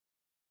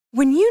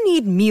When you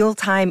need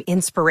mealtime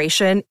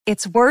inspiration,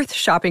 it's worth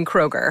shopping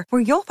Kroger,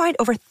 where you'll find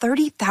over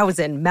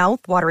 30,000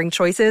 mouth-watering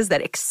choices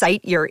that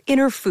excite your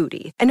inner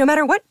foodie. And no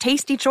matter what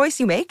tasty choice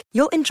you make,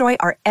 you'll enjoy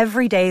our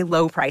everyday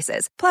low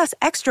prices, plus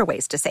extra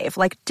ways to save,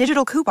 like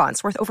digital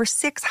coupons worth over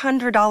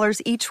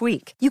 $600 each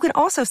week. You can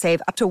also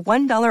save up to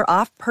 $1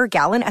 off per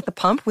gallon at the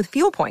pump with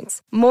fuel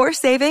points. More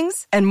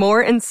savings and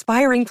more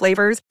inspiring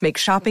flavors make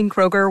shopping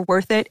Kroger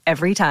worth it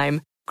every time.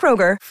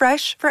 Kroger,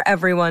 fresh for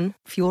everyone.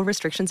 Fuel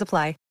restrictions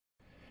apply.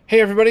 Hey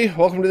everybody,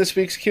 welcome to this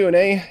week's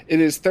Q&A. It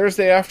is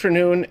Thursday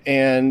afternoon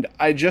and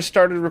I just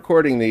started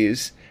recording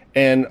these,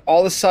 and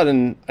all of a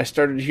sudden I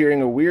started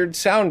hearing a weird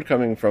sound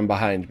coming from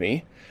behind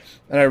me,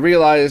 and I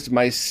realized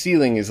my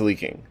ceiling is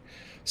leaking.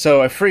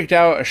 So I freaked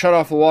out, I shut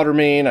off the water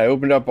main, I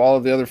opened up all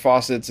of the other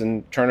faucets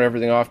and turned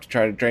everything off to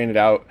try to drain it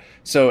out.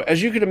 So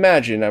as you can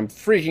imagine, I'm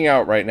freaking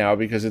out right now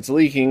because it's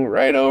leaking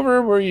right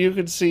over where you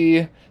could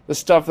see the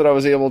stuff that I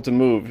was able to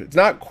move. It's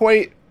not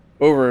quite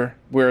over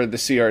where the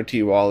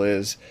CRT wall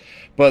is,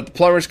 but the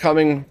plumber's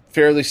coming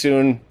fairly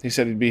soon. He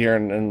said he'd be here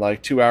in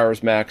like 2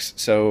 hours max.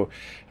 So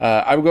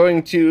I'm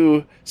going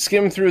to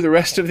skim through the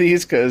rest of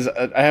these because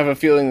I have a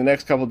feeling the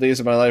next couple of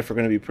days of my life are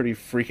going to be pretty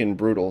freaking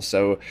brutal.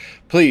 So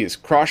please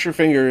cross your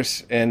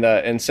fingers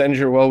and send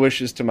your well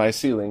wishes to my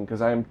ceiling,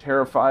 because I am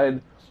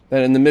terrified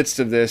that in the midst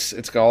of this,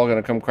 it's all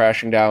going to come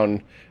crashing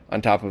down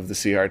on top of the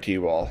CRT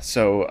wall.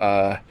 So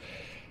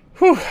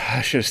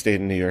I should have stayed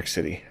in New York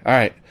City. All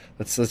right,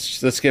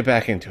 let's get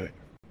back into it.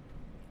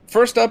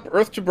 First up,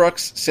 Earth to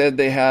Brooks said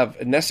they have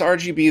an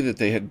sRGB that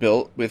they had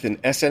built with an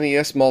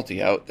SNES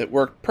multi-out that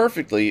worked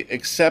perfectly,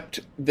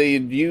 except they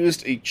had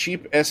used a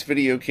cheap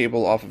S-video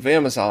cable off of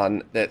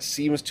Amazon that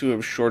seems to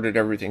have shorted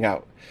everything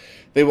out.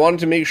 They wanted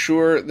to make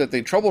sure that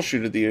they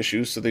troubleshooted the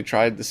issue, so they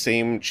tried the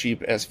same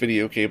cheap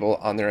S-video cable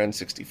on their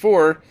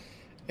N64,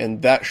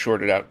 and that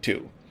shorted out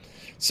too.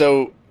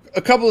 So,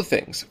 a couple of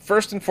things.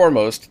 First and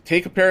foremost,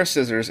 take a pair of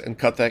scissors and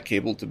cut that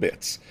cable to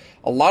bits.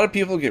 A lot of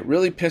people get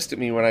really pissed at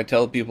me when I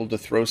tell people to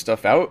throw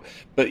stuff out,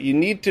 but you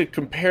need to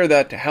compare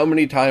that to how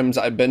many times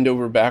I bend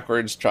over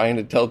backwards trying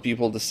to tell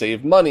people to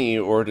save money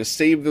or to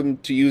save them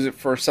to use it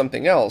for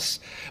something else.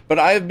 But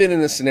I've been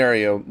in a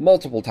scenario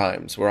multiple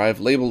times where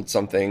I've labeled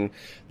something,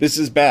 "This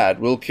is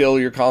bad, will kill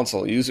your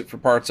console, use it for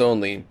parts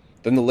only."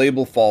 Then the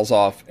label falls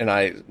off,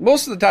 and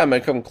most of the time I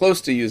come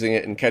close to using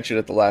it and catch it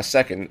at the last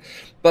second.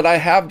 But I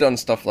have done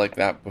stuff like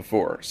that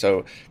before.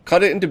 So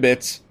cut it into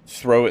bits,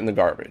 throw it in the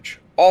garbage.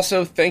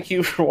 Also, thank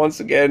you for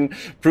once again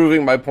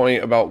proving my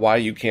point about why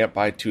you can't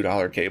buy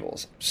 $2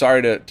 cables.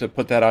 Sorry to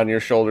put that on your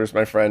shoulders,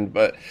 my friend,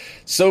 but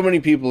so many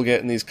people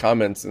get in these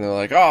comments and they're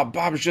like, "Oh,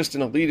 Bob's just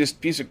an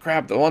elitist piece of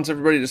crap that wants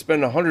everybody to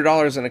spend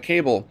 $100 on a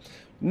cable."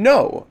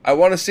 No, I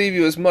want to save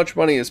you as much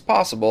money as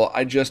possible.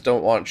 I just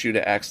don't want you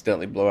to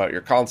accidentally blow out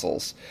your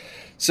consoles.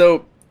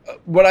 So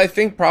what I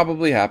think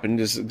probably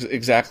happened is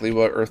exactly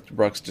what Earth to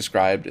Brooks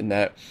described, in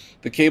that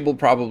the cable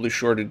probably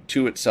shorted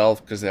to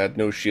itself because it had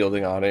no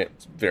shielding on it.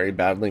 It's very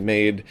badly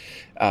made.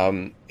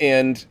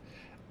 And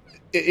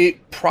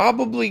it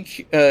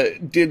probably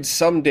did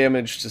some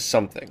damage to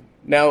something.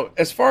 Now,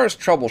 as far as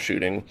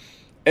troubleshooting,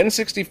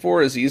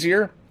 N64 is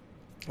easier.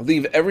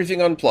 Leave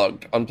everything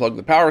unplugged. Unplug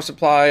the power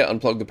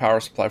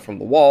supply from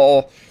the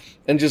wall,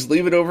 and just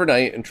leave it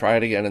overnight and try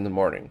it again in the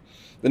morning.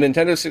 The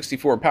Nintendo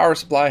 64 power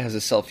supply has a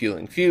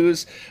self-healing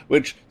fuse,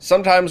 which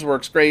sometimes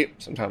works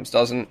great, sometimes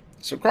doesn't,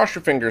 so cross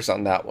your fingers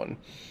on that one.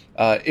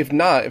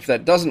 If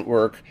that doesn't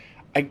work,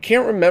 I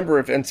can't remember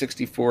if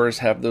N64s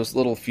have those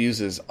little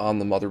fuses on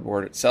the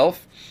motherboard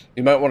itself.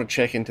 You might want to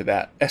check into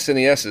that.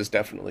 SNESs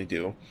definitely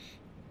do.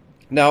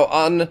 Now,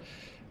 on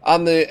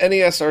the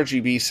NES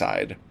RGB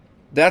side,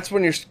 that's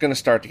when you're going to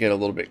start to get a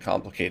little bit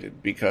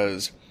complicated,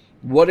 because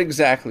what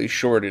exactly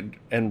shorted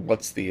and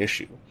what's the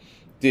issue?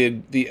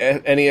 Did the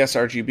NES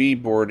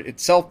RGB board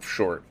itself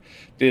short?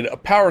 Did a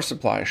power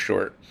supply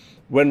short?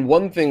 When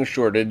one thing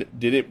shorted,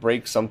 did it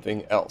break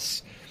something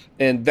else?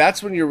 And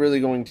that's when you're really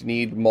going to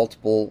need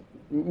multiple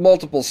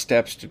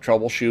steps to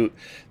troubleshoot.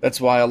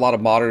 That's why a lot of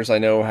modders I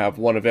know have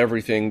one of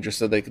everything, just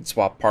so they can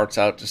swap parts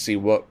out to see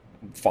what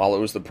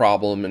follows the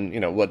problem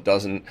and what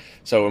doesn't.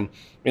 So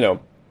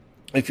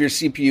if your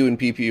CPU and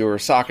PPU are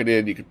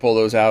socketed, you could pull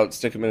those out,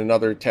 stick them in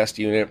another test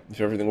unit.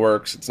 If everything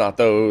works, it's not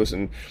those.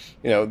 And,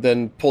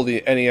 then pull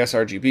the NES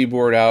RGB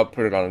board out,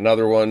 put it on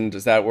another one.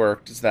 Does that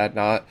work? Does that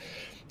not?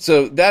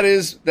 So that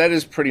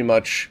is pretty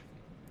much,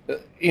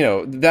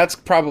 that's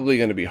probably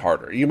going to be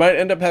harder. You might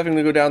end up having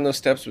to go down those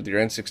steps with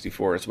your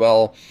N64 as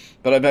well,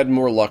 but I've had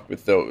more luck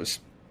with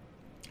those.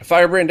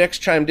 Firebrand X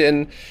chimed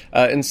in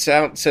and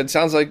said,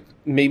 sounds like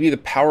maybe the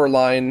power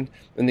line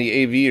and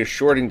the AV is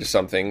shorting to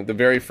something. The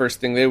very first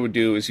thing they would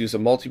do is use a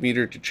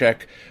multimeter to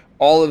check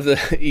all of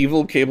the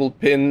evil cable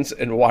pins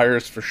and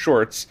wires for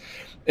shorts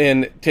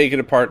and take it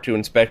apart to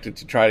inspect it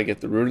to try to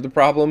get the root of the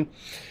problem.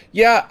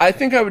 Yeah, I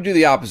think I would do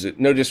the opposite.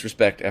 No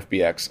disrespect,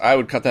 FBX. I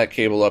would cut that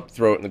cable up,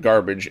 throw it in the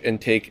garbage,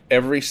 and take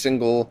every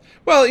single...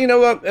 Well, you know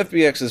what?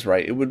 FBX is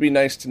right. It would be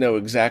nice to know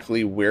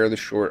exactly where the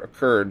short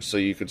occurred so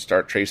you could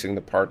start tracing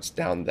the parts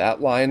down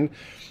that line.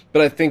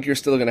 but I think you're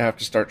still going to have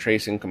to start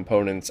tracing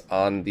components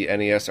on the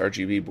NES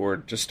RGB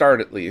board to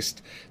start, at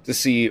least, to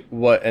see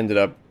what ended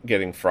up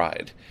getting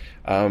fried.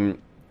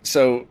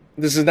 So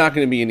this is not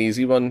going to be an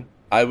easy one.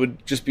 I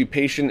would just be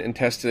patient and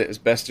test it as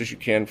best as you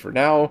can for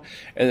now,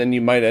 and then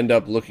you might end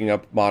up looking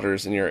up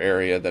modders in your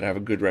area that have a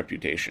good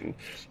reputation.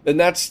 And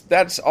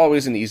that's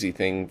always an easy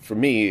thing for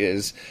me,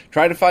 is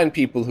try to find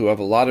people who have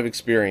a lot of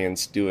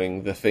experience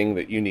doing the thing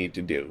that you need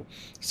to do.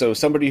 So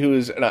somebody who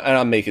is, and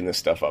I'm making this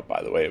stuff up,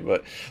 by the way,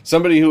 but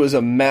somebody who is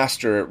a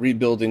master at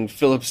rebuilding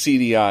Philips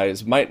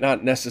CDIs might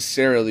not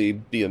necessarily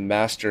be a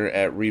master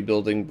at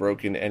rebuilding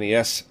broken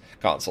NES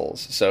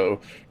consoles. So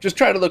just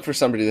try to look for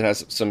somebody that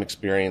has some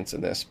experience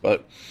in this,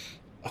 but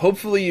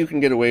hopefully you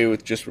can get away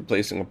with just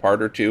replacing a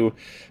part or two.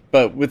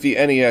 But with the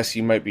NES,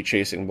 you might be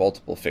chasing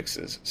multiple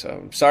fixes. So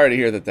I'm sorry to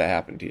hear that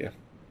happened to you.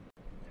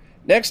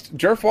 Next,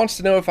 Jerf wants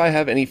to know if I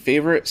have any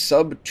favorite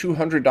sub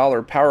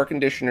 $200 power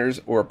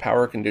conditioners or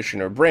power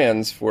conditioner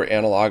brands for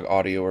analog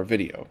audio or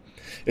video.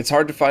 It's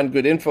hard to find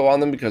good info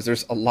on them because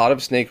there's a lot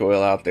of snake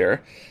oil out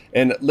there,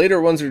 and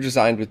later ones are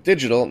designed with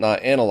digital,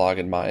 not analog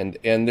in mind,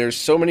 and there's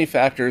so many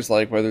factors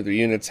like whether the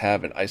units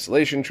have an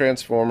isolation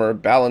transformer,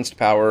 balanced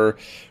power,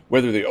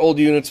 whether the old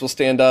units will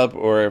stand up,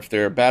 or if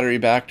they're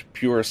battery-backed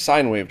pure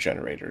sine wave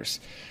generators.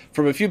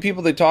 From a few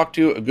people they talked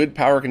to, a good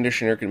power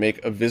conditioner can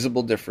make a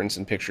visible difference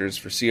in pictures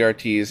for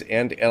CRTs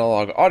and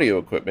analog audio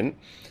equipment.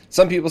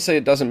 Some people say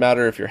it doesn't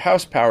matter if your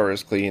house power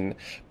is clean,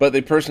 but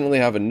they personally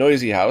have a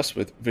noisy house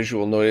with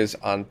visual noise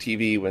on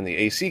TV when the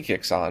AC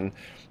kicks on,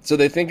 so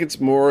they think it's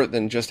more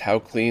than just how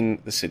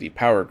clean the city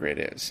power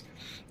grid is.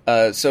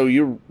 So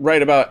you're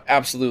right about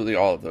absolutely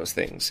all of those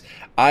things.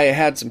 I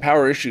had some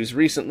power issues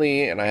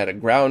recently, and I had a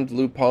ground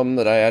loop hum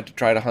that I had to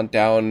try to hunt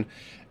down,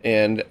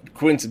 and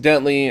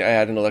coincidentally, I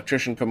had an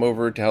electrician come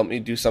over to help me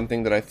do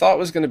something that I thought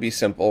was going to be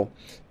simple.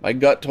 My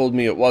gut told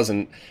me it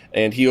wasn't,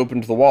 and he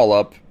opened the wall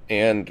up,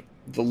 and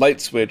the light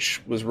switch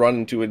was run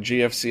into a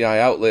GFCI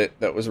outlet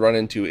that was run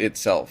into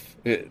itself.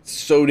 It's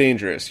so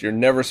dangerous. You're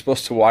never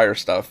supposed to wire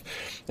stuff.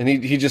 And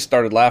he just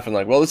started laughing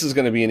like, well, this is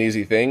going to be an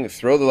easy thing.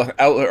 Throw the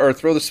outlet, or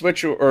throw the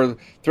switch, or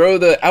throw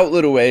the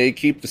outlet away,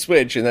 keep the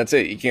switch, and that's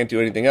it. You can't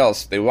do anything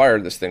else. They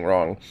wired this thing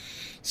wrong.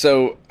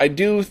 So I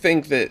do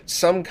think that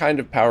some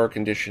kind of power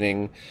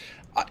conditioning,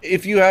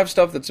 if you have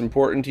stuff that's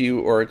important to you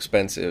or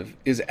expensive,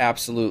 is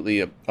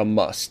absolutely a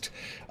must.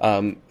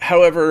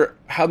 However,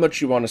 how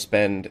much you want to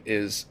spend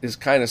is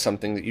kind of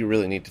something that you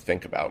really need to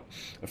think about.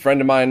 A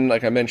friend of mine,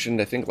 like I mentioned,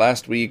 I think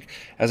last week,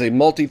 has a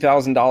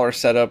multi-$1,000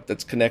 setup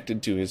that's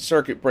connected to his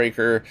circuit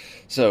breaker.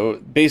 So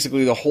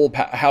basically the whole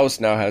house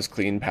now has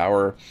clean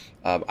power.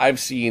 I've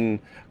seen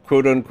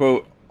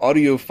quote-unquote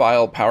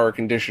audiophile power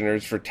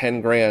conditioners for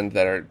 10 grand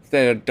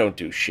that don't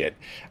do shit.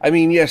 I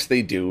mean, yes,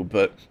 they do,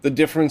 but the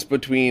difference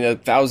between a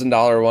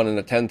 $1,000 one and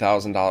a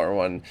 $10,000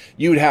 one,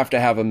 you'd have to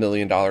have $1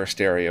 million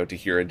stereo to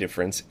hear a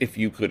difference if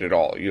you could at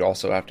all. You'd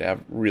also have to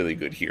have really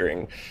good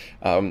hearing.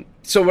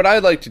 So what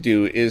I'd like to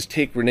do is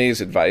take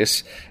Renee's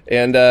advice,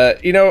 and, I'm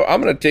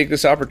going to take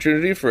this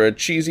opportunity for a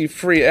cheesy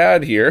free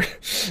ad here.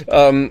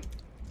 Go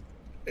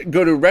to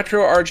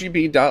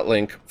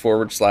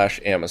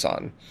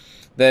retrorgb.link/Amazon.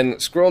 Then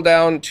scroll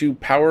down to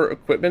power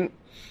equipment,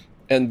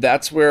 and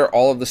that's where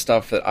all of the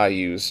stuff that I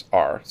use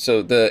are.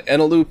 So the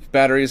Eneloop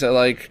batteries I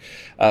like,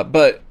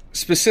 but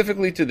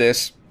specifically to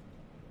this,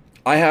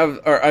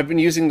 I've been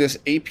using this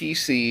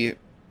APC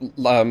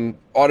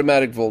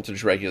automatic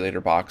voltage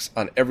regulator box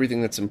on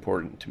everything that's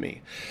important to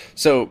me.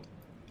 So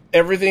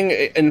everything,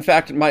 in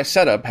fact, my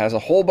setup has a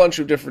whole bunch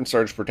of different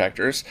surge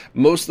protectors,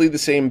 mostly the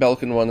same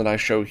Belkin one that I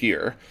show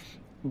here.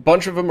 A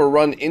bunch of them are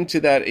run into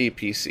that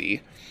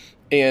APC.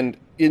 And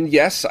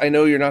yes, I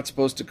know you're not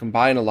supposed to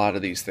combine a lot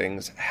of these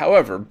things.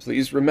 However,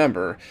 please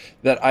remember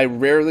that I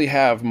rarely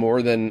have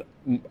more than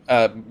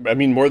a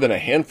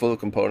handful of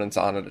components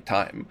on at a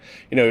time.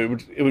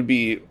 It would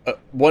be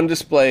one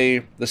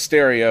display, the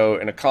stereo,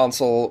 and a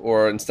console,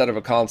 or instead of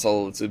a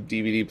console, it's a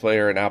DVD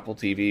player, an Apple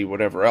TV,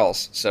 whatever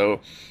else. So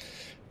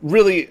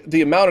really,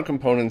 the amount of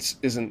components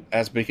isn't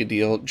as big a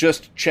deal.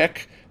 Just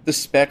check the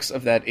specs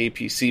of that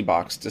APC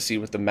box to see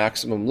what the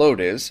maximum load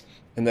is,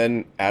 and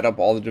then add up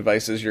all the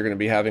devices you're going to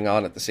be having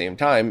on at the same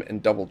time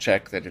and double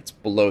check that it's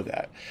below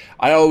that.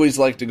 I always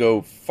like to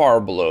go far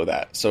below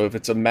that. So if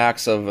it's a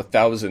max of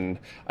 1,000,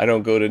 I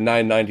don't go to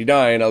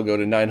 999, I'll go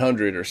to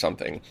 900 or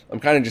something. I'm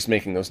kind of just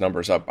making those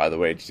numbers up, by the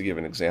way, just to give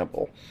an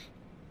example.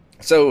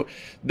 So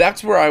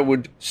that's where I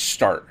would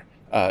start.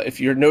 If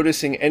you're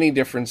noticing any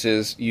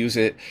differences, use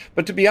it.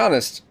 But to be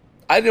honest,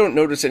 I don't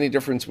notice any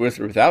difference with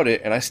or without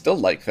it, and I still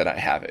like that I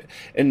have it.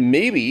 And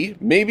maybe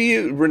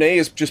Renee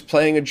is just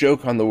playing a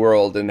joke on the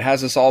world and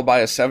has us all buy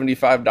a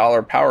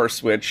 $75 power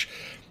switch.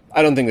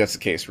 I don't think that's the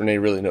case. Renee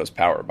really knows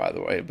power, by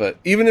the way. But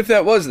even if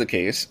that was the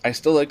case, I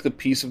still like the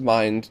peace of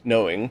mind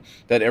knowing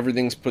that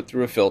everything's put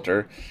through a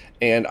filter.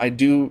 And I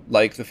do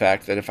like the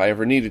fact that if I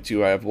ever needed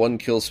to, I have one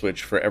kill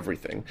switch for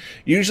everything.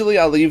 Usually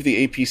I'll leave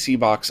the APC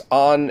box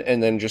on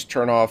and then just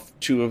turn off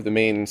two of the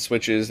main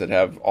switches that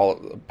have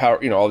all power,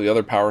 all the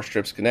other power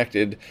strips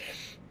connected.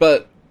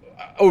 But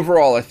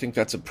overall, I think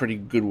that's a pretty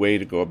good way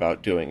to go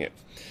about doing it.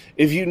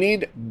 If you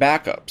need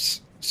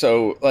backups,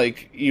 so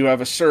like you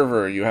have a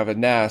server, you have a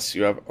NAS,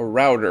 you have a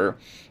router,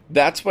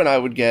 that's when I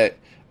would get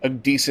a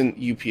decent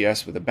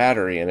UPS with a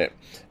battery in it.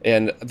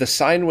 And the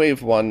sine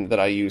wave one that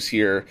I use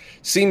here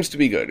seems to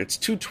be good. It's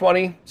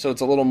 $220, so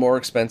it's a little more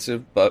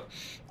expensive, but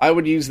I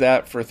would use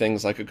that for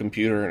things like a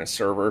computer and a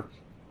server.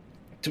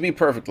 To be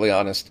perfectly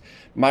honest,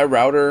 my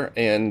router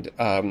and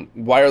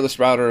wireless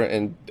router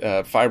and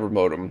fiber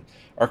modem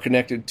are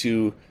connected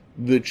to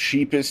the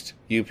cheapest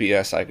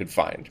UPS I could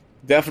find.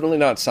 Definitely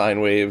not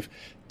sine wave,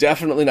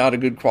 definitely not a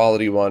good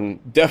quality one,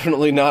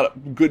 definitely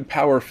not good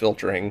power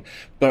filtering,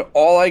 but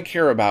all I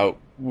care about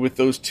with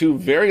those two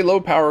very low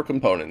power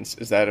components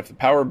is that if the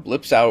power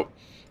blips out,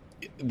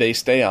 they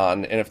stay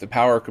on, and if the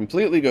power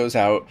completely goes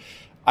out,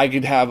 I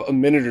could have a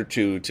minute or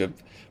two to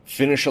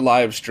finish a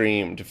live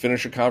stream, to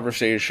finish a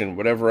conversation,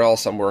 whatever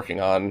else I'm working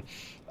on,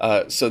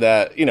 so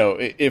that, you know,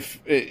 if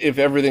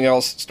everything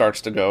else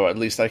starts to go, at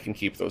least I can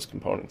keep those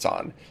components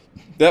on.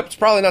 That's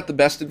probably not the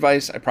best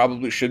advice. I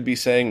probably should be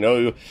saying,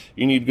 no,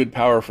 you need good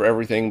power for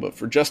everything, but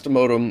for just a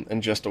modem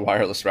and just a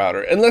wireless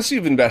router, unless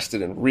you've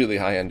invested in really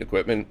high-end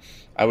equipment,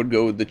 I would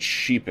go with the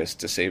cheapest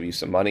to save you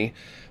some money.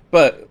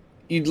 But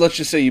let's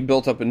just say you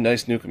built up a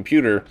nice new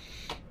computer,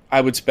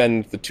 I would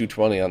spend the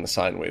 $220 on the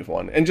sine wave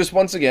one. And just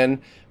once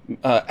again,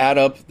 add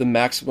up the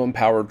maximum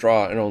power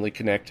draw and only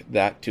connect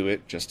that to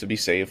it just to be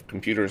safe.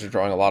 Computers are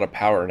drawing a lot of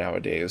power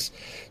nowadays.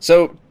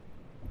 So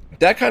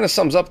that kind of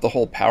sums up the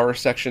whole power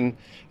section.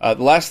 The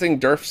last thing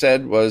Durf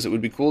said was it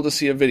would be cool to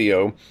see a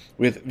video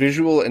with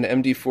visual and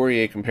MD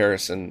Fourier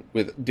comparison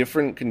with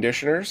different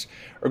conditioners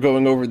or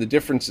going over the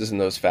differences in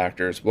those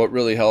factors, what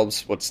really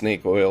helps, what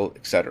snake oil,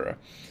 etc.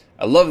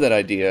 I love that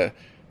idea.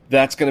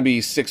 That's going to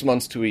be 6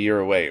 months to a year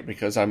away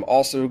because I'm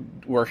also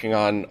working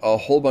on a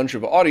whole bunch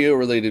of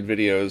audio-related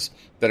videos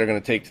that are going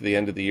to take to the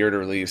end of the year to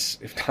release,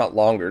 if not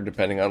longer,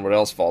 depending on what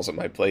else falls at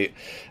my plate.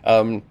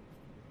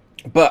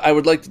 But I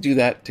would like to do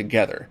that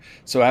together.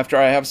 So after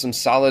I have some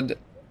solid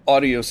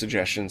audio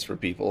suggestions for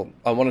people,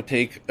 I want to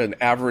take an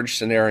average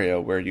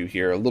scenario where you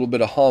hear a little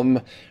bit of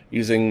hum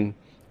using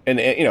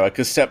a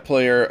cassette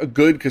player, a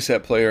good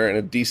cassette player, and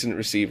a decent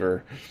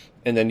receiver.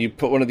 And then you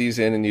put one of these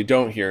in and you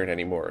don't hear it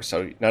anymore.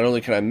 So not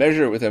only can I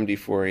measure it with MD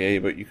Fourier,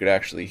 but you could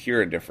actually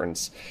hear a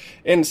difference.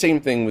 And same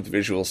thing with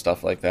visual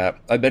stuff like that.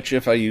 I bet you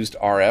if I used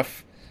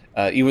RF,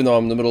 even though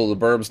I'm in the middle of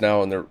the burbs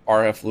now and the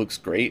RF looks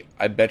great,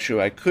 I bet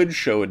you I could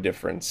show a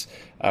difference.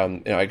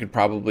 I could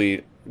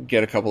probably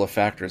get a couple of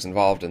factors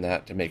involved in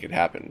that to make it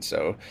happen.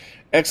 So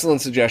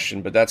excellent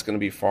suggestion, but that's going to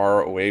be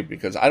far away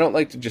because I don't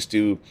like to just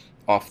do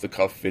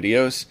off-the-cuff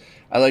videos.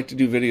 I like to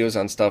do videos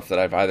on stuff that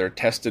I've either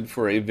tested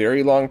for a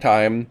very long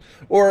time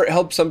or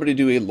help somebody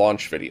do a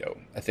launch video.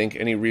 I think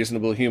any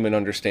reasonable human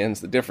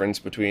understands the difference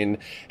between,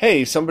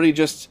 hey, somebody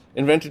just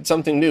invented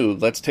something new,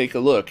 let's take a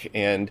look,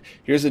 and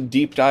here's a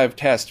deep dive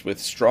test with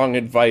strong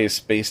advice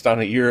based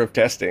on a year of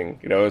testing.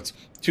 It's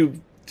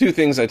two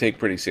things I take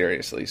pretty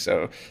seriously.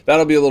 So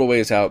that'll be a little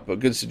ways out, but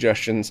good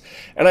suggestions.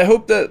 And I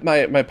hope that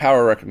my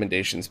power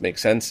recommendations make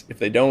sense. If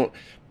they don't,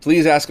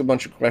 please ask a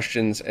bunch of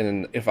questions,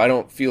 and if I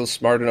don't feel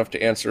smart enough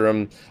to answer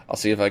them, I'll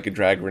see if I could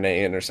drag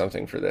Renee in or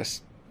something for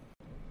this.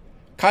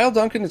 Kyle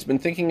Duncan has been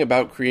thinking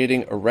about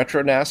creating a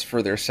retro NAS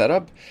for their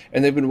setup,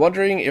 and they've been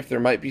wondering if there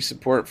might be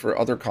support for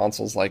other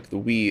consoles like the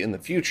Wii in the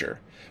future.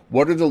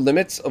 What are the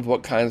limits of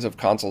what kinds of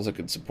consoles it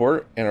could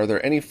support, and are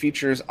there any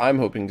features I'm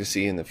hoping to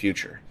see in the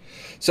future?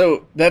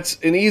 So that's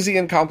an easy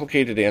and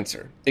complicated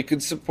answer. It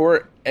could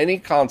support any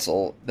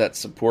console that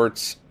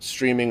supports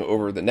streaming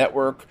over the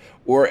network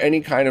or any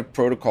kind of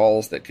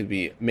protocols that could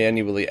be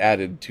manually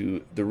added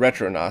to the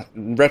retro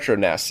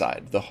NAS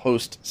side, the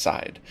host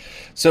side.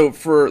 So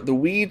for the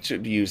Wii to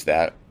use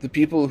that, the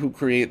people who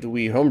create the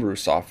Wii homebrew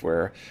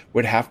software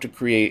would have to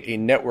create a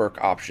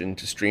network option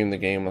to stream the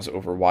games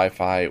over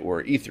Wi-Fi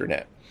or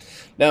Ethernet.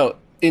 Now,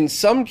 in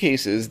some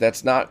cases,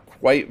 that's not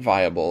quite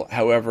viable.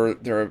 However,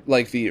 they're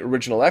like the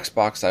original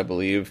Xbox, I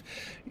believe,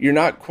 you're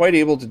not quite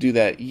able to do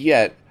that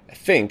yet. I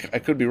think, I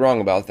could be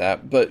wrong about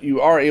that, but you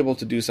are able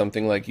to do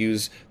something like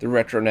use the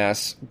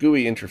RetroNAS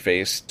GUI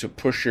interface to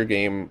push your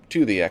game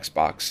to the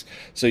Xbox.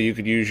 So you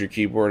could use your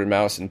keyboard and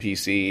mouse and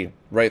PC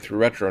right through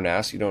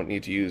RetroNAS. You don't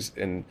need to use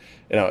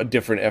a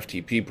different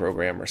FTP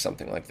program or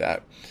something like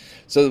that.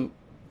 So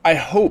I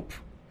hope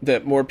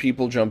that more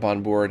people jump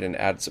on board and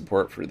add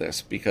support for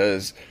this,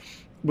 because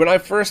when I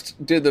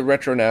first did the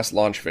RetroNAS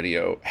launch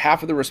video,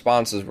 half of the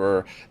responses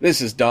were,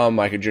 this is dumb,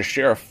 I could just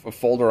share a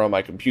folder on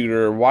my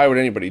computer, why would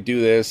anybody do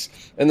this?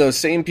 And those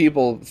same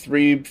people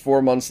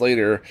 3-4 months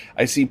later,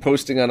 I see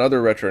posting on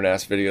other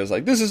RetroNAS videos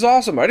like, this is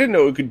awesome, I didn't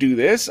know it could do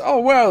this, oh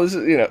wow, this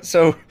is,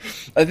 So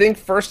I think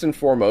first and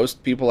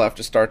foremost, people have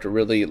to start to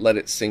really let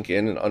it sink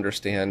in and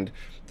understand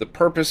the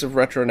purpose of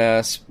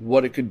RetroNAS,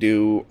 what it could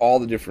do, all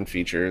the different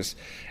features,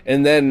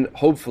 and then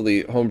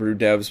hopefully homebrew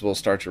devs will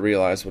start to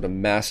realize what a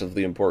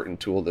massively important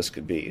tool this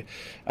could be,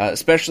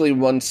 especially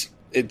once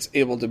it's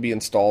able to be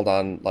installed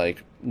on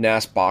like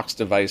NAS box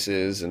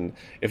devices, and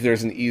if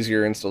there's an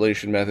easier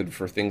installation method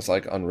for things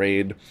like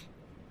Unraid.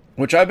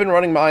 which I've been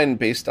running mine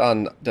based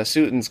on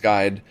Dasutin's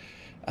guide,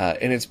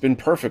 and it's been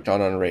perfect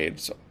on Unraid.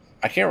 So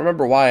I can't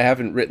remember why I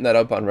haven't written that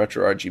up on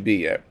RetroRGB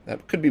yet.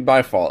 That could be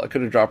my fault. I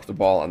could have dropped the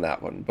ball on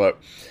that one, but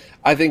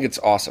I think it's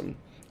awesome.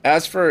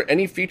 As for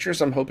any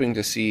features I'm hoping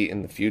to see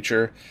in the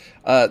future,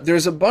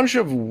 there's a bunch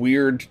of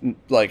weird,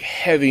 like,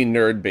 heavy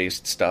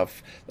nerd-based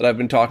stuff that I've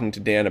been talking to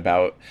Dan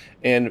about,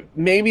 and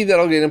maybe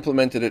that'll get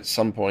implemented at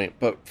some point.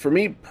 But for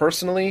me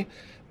personally,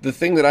 the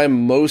thing that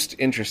I'm most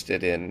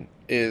interested in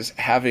is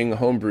having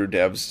homebrew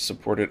devs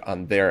support it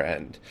on their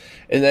end.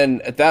 And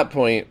then at that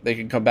point, they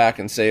can come back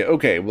and say,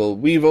 okay, well,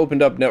 we've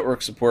opened up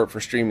network support for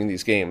streaming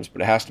these games,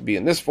 but it has to be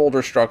in this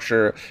folder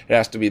structure, it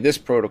has to be this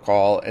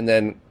protocol, and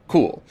then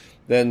cool.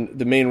 Then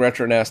the main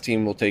RetroNAS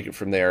team will take it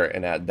from there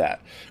and add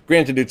that.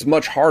 Granted, it's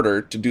much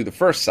harder to do the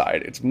first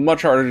side. It's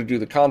much harder to do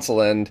the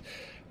console end.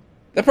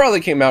 That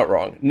probably came out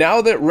wrong.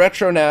 Now that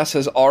RetroNAS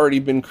has already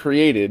been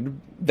created,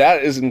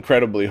 that is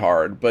incredibly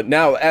hard. But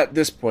now at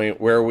this point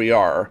where we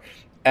are,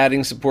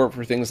 adding support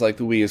for things like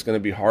the Wii is going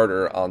to be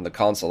harder on the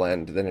console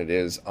end than it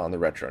is on the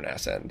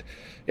RetroNAS end.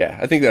 Yeah,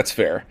 I think that's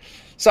fair.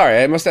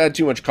 Sorry, I must have had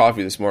too much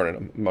coffee this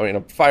morning.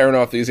 I'm firing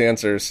off these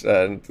answers.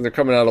 They're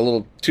coming out a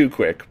little too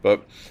quick,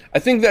 but I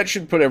think that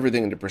should put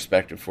everything into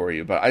perspective for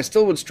you. But I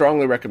still would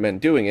strongly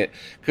recommend doing it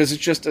because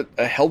it's just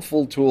a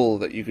helpful tool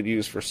that you could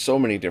use for so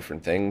many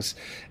different things.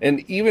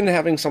 And even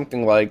having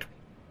something like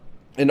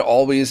an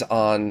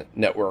always-on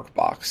network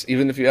box,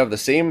 even if you have the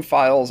same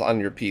files on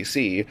your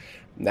PC,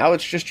 now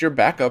it's just your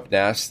backup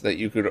NAS that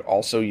you could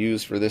also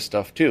use for this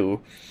stuff too.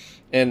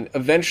 And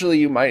eventually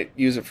you might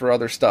use it for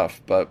other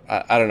stuff, but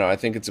I don't know. I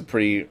think it's a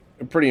pretty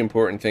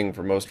important thing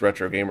for most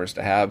retro gamers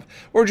to have,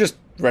 or just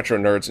retro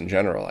nerds in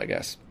general, I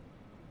guess.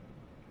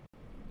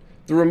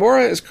 The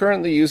Remora is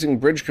currently using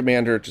Bridge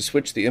Commander to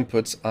switch the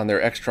inputs on their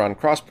Extron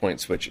Crosspoint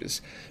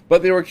switches,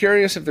 but they were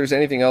curious if there's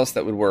anything else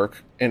that would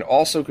work and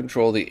also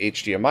control the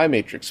HDMI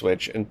matrix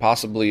switch and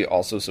possibly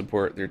also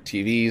support their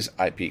TV's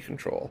IP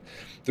control.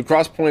 The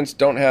Crosspoints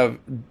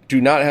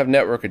do not have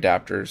network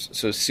adapters,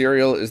 so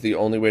serial is the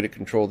only way to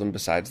control them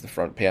besides the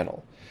front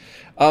panel.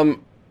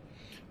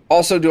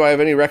 Also, do I have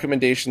any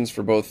recommendations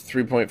for both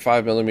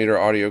 3.5mm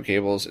audio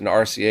cables and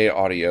RCA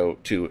audio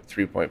to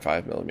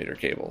 3.5mm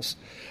cables?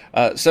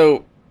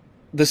 So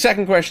the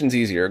second question's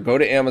easier. Go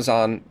to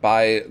Amazon,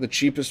 buy the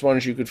cheapest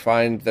ones you could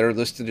find that are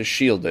listed as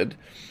shielded,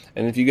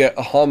 and if you get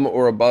a hum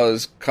or a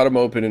buzz, cut them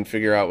open and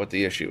figure out what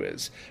the issue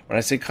is. When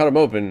I say cut them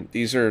open,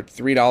 these are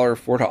 $3,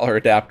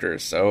 $4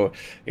 adapters, so,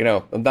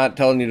 I'm not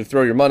telling you to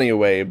throw your money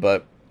away,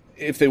 but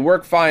if they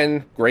work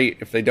fine, great.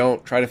 If they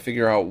don't, try to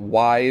figure out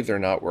why they're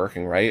not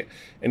working right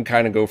and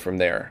kind of go from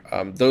there.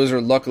 Those are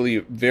luckily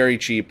very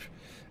cheap,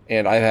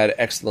 and I've had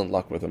excellent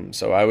luck with them,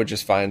 so I would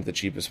just find the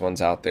cheapest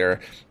ones out there.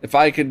 If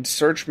I could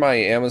search my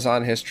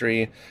Amazon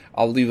history,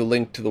 I'll leave a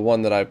link to the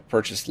one that I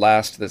purchased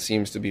last that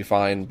seems to be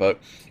fine, but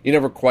you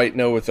never quite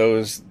know with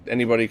those.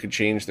 Anybody could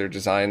change their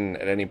design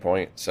at any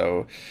point,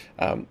 so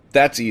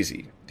that's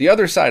easy. The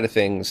other side of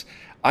things,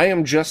 I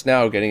am just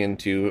now getting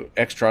into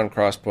Extron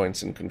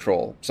Crosspoints and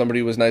Control.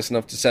 Somebody was nice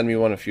enough to send me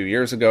one a few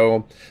years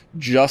ago.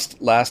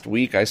 Just last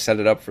week, I set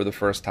it up for the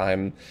first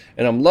time,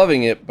 and I'm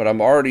loving it, but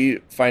I'm already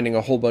finding a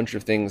whole bunch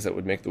of things that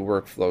would make the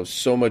workflow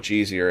so much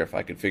easier if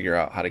I could figure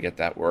out how to get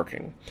that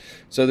working.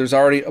 So there's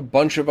already a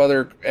bunch of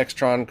other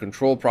Extron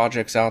Control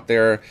projects out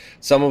there.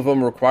 Some of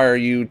them require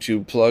you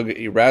to plug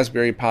a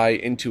Raspberry Pi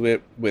into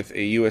it with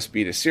a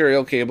USB to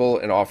serial cable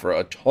and offer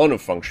a ton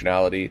of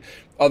functionality.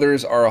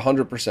 Others are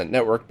 100%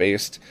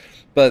 network-based,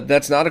 but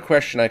that's not a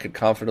question I could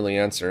confidently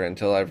answer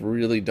until I've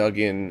really dug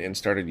in and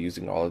started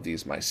using all of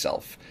these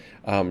myself.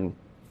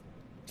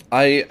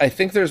 I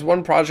think there's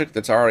one project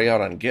that's already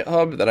out on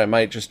GitHub that I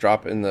might just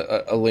drop in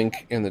a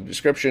link in the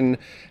description.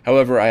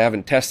 However, I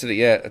haven't tested it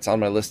yet. It's on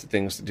my list of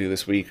things to do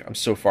this week. I'm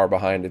so far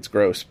behind, it's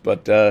gross.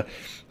 But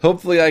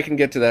hopefully I can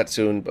get to that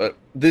soon. But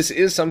this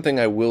is something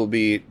I will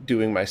be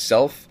doing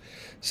myself.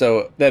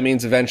 So that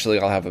means eventually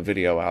I'll have a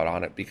video out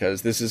on it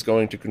because this is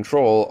going to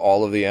control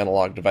all of the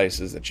analog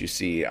devices that you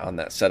see on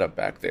that setup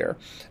back there.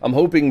 I'm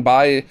hoping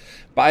by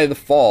the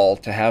fall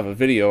to have a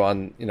video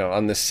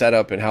on this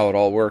setup and how it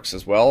all works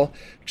as well,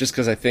 just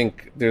because I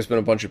think there's been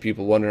a bunch of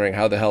people wondering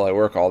how the hell I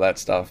work all that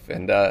stuff,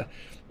 and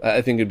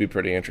I think it'd be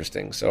pretty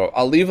interesting. So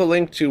I'll leave a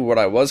link to what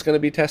I was going to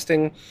be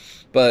testing,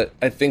 but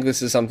I think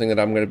this is something that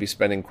I'm going to be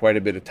spending quite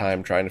a bit of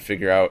time trying to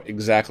figure out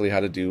exactly how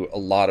to do a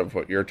lot of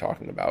what you're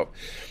talking about.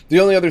 The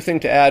only other thing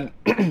to add,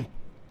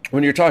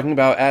 when you're talking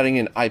about adding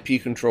in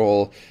IP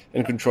control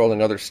and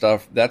controlling other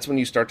stuff, that's when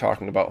you start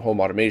talking about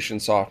home automation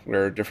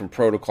software, different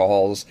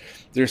protocols.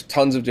 There's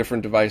tons of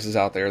different devices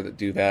out there that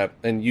do that,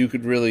 and you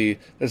could really,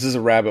 this is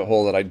a rabbit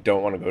hole that I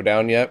don't want to go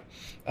down yet,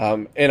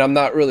 and I'm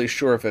not really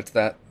sure if it's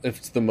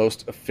the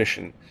most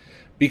efficient,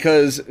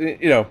 because,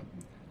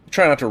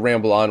 try not to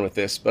ramble on with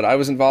this, but I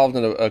was involved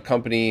in a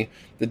company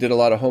that did a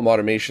lot of home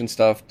automation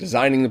stuff,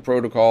 designing the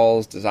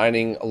protocols,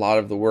 designing a lot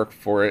of the work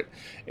for it.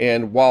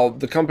 And while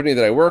the company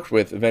that I worked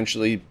with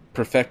eventually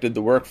perfected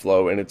the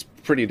workflow, and it's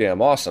pretty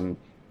damn awesome,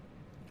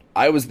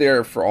 I was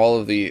there for all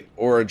of the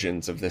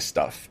origins of this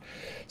stuff.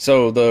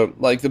 So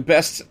the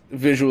best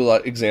visual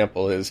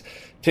example is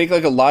take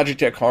like a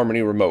Logitech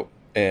Harmony remote,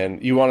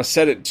 and you want to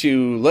set it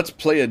to, let's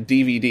play a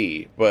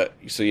DVD, but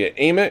so you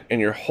aim it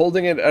and you're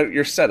holding it at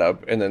your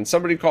setup, and then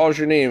somebody calls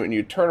your name and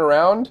you turn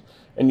around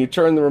and you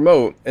turn the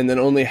remote, and then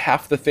only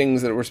half the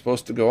things that were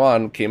supposed to go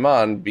on came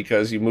on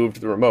because you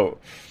moved the remote.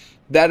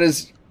 That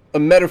is a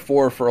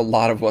metaphor for a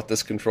lot of what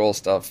this control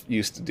stuff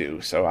used to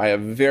do. So I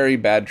have very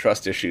bad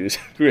trust issues.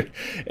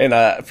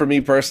 And for me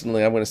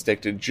personally, I'm going to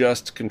stick to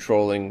just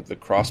controlling the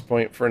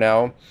crosspoint for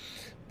now.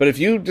 But if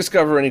you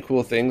discover any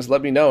cool things,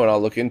 let me know and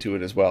I'll look into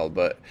it as well.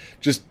 But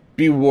just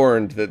be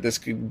warned that this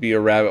could be a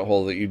rabbit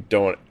hole that you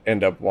don't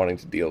end up wanting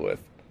to deal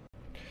with.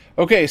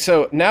 Okay,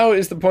 so now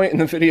is the point in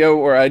the video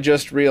where I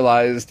just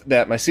realized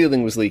that my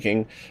ceiling was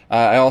leaking.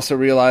 I also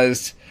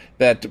realized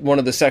that one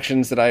of the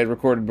sections that I had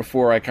recorded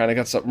before, I kind of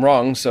got something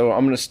wrong. So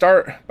I'm going to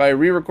start by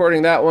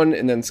re-recording that one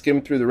and then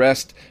skim through the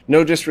rest.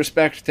 No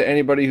disrespect to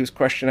anybody whose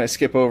question I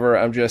skip over.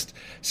 I'm just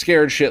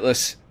scared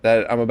shitless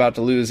that I'm about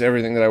to lose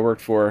everything that I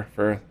worked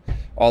for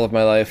all of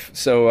my life.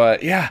 So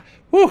yeah,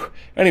 whew.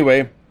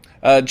 Anyway,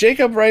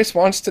 Jacob Rice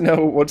wants to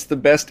know what's the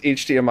best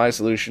HDMI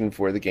solution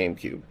for the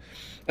GameCube.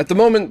 At the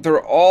moment,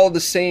 they're all the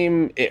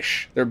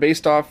same-ish. They're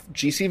based off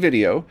GC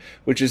Video,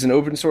 which is an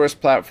open-source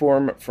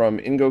platform from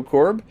Ingo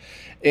Korb,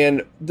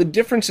 and the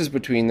differences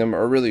between them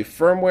are really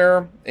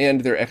firmware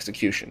and their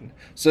execution.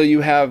 So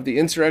you have the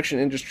Insurrection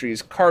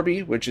Industries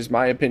Carby, which is, in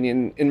my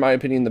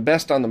opinion, the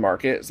best on the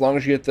market. As long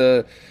as you get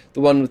the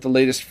one with the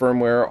latest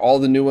firmware, all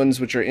the new ones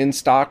which are in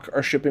stock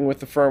are shipping with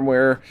the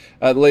firmware,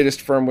 the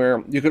latest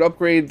firmware. You could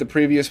upgrade the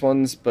previous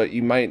ones, but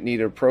you might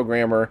need a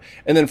programmer,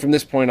 and then from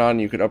this point on,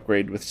 you could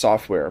upgrade with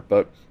software.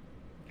 But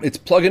it's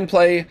plug and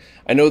play.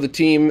 I know the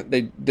team,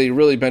 they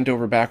really bent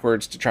over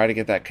backwards to try to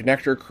get that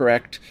connector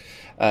correct,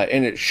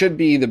 and it should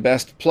be the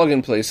best plug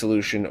and play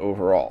solution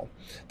overall.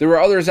 There were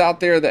others out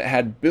there that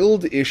had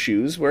build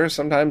issues where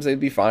sometimes they'd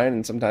be fine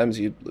and sometimes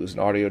you'd lose an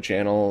audio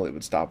channel, it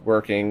would stop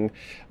working.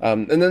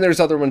 And then there's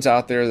other ones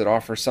out there that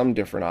offer some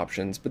different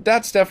options, but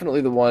that's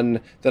definitely the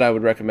one that I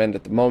would recommend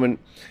at the moment.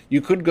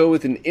 You could go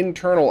with an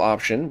internal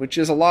option, which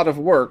is a lot of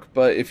work,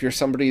 but if you're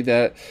somebody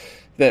that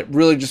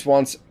really just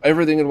wants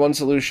everything in one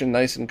solution,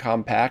 nice and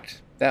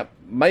compact, that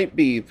might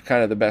be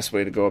kind of the best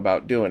way to go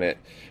about doing it.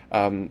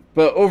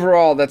 But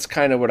overall, that's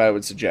kind of what I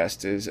would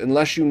suggest is,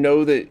 unless you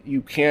know that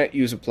you can't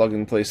use a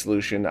plug-and-play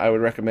solution, I would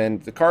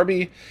recommend the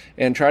Carby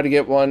and try to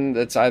get one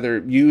that's either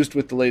used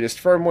with the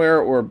latest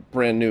firmware or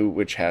brand new,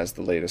 which has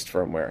the latest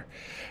firmware.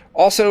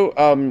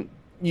 Also,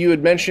 you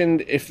had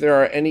mentioned if there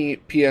are any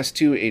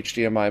PS2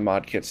 HDMI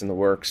mod kits in the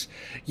works.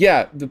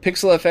 Yeah, the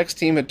Pixel FX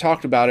team had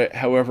talked about it.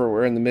 However,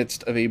 we're in the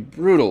midst of a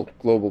brutal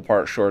global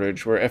part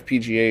shortage where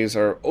FPGAs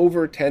are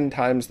over 10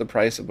 times the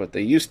price of what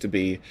they used to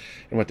be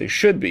and what they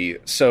should be.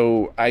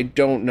 So I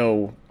don't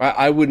know.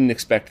 I wouldn't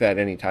expect that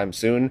anytime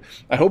soon.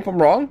 I hope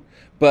I'm wrong,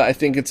 but I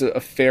think it's a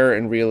fair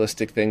and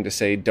realistic thing to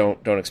say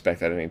don't expect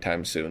that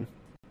anytime soon.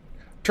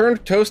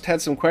 Turned Toast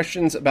had some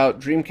questions about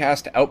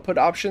Dreamcast output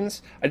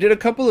options. I did a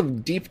couple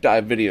of deep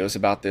dive videos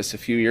about this a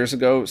few years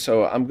ago,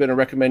 so I'm going to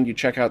recommend you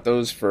check out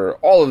those for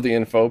all of the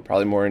info,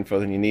 probably more info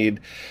than you need.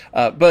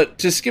 But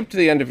to skip to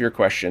the end of your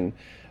question,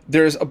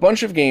 there's a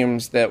bunch of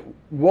games that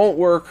won't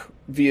work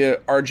via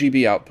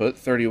RGB output,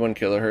 31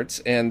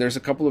 kilohertz, and there's a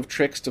couple of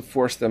tricks to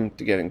force them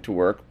to getting to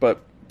work, but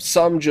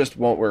some just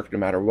won't work no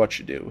matter what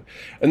you do.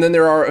 And then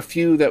there are a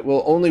few that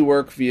will only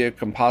work via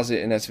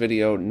composite and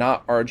S-Video,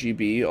 not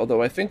RGB,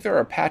 although I think there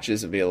are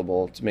patches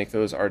available to make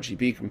those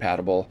RGB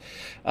compatible.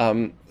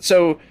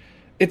 So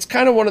it's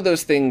kind of one of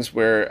those things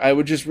where I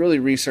would just really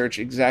research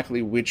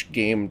exactly which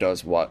game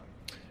does what.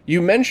 You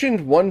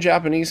mentioned one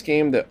Japanese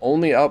game that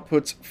only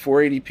outputs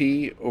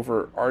 480p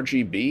over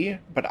RGB,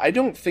 but I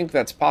don't think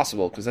that's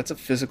possible because that's a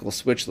physical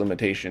switch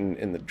limitation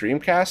in the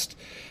Dreamcast.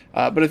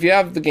 But if you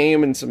have the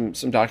game and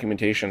some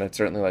documentation, I'd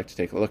certainly like to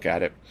take a look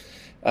at it.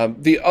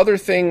 The other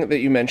thing that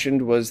you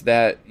mentioned was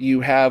that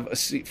you have a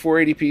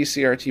 480p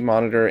CRT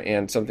monitor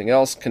and something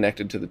else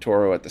connected to the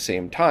Toro at the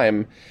same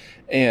time,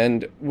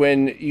 and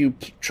when you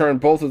turn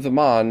both of them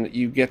on,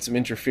 you get some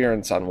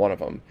interference on one of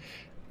them.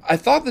 I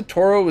thought the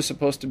Toro was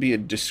supposed to be a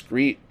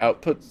discrete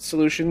output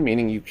solution,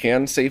 meaning you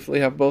can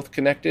safely have both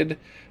connected.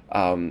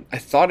 I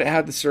thought it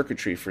had the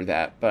circuitry for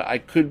that, but I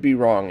could be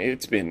wrong.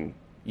 It's been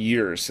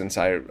years since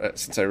I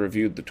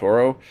reviewed the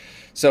Toro,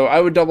 so I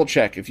would double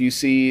check. If you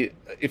see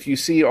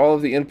all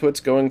of the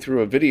inputs going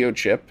through a video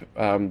chip,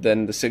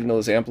 then the signal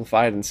is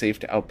amplified and safe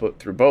to output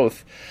through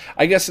both.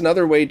 I guess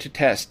another way to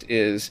test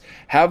is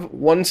have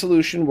one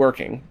solution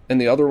working and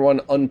the other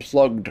one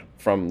unplugged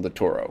from the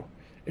Toro.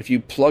 If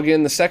you plug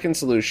in the second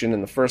solution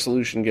and the first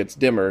solution gets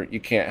dimmer, you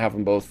can't have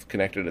them both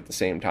connected at the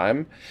same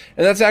time.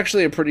 And that's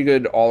actually a pretty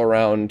good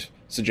all-around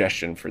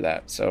suggestion for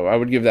that. So I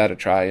would give that a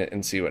try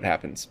and see what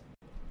happens.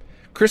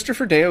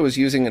 Christopher Deo is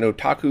using an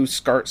Otaku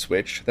SCART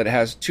switch that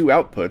has two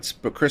outputs,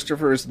 but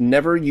Christopher is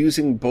never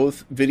using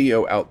both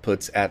video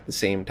outputs at the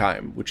same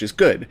time, which is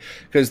good,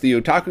 because the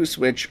Otaku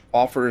switch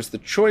offers the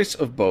choice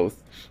of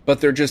both,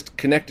 but they're just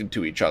connected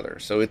to each other.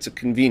 So it's a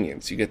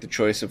convenience. You get the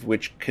choice of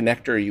which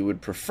connector you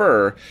would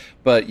prefer,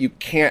 but you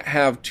can't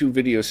have two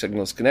video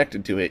signals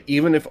connected to it,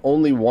 even if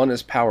only one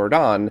is powered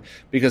on,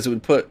 because it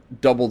would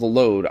put double the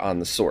load on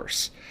the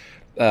source.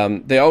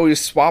 They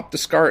always swap the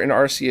SCART and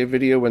RCA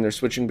video when they're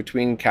switching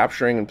between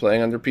capturing and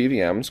playing on their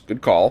PVMs.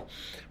 Good call.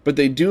 But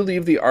they do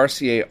leave the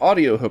RCA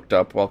audio hooked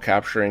up while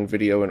capturing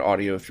video and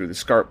audio through the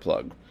SCART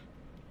plug.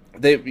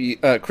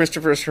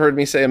 Christopher's heard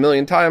me say a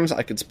million times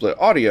I could split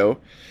audio.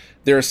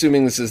 They're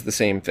assuming this is the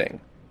same thing.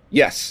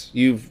 Yes,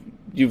 you've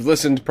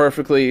listened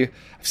perfectly.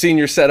 I've seen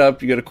your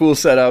setup. You got a cool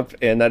setup,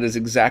 and that is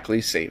exactly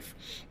safe.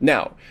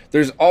 Now,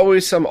 there's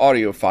always some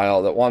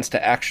audiophile that wants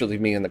to actually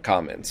me in the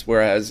comments,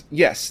 whereas,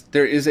 yes,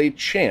 there is a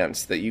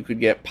chance that you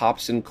could get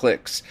pops and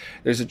clicks.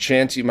 There's a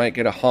chance you might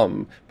get a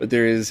hum, but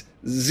there is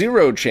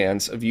zero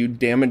chance of you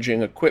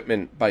damaging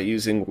equipment by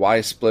using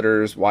Y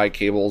splitters, Y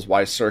cables,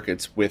 Y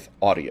circuits with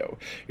audio.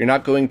 You're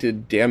not going to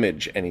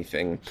damage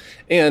anything.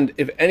 And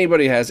if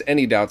anybody has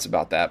any doubts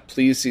about that,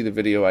 please see the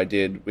video I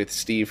did with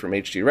Steve from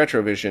HD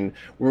Retrovision,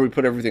 where we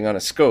put everything on a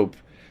scope.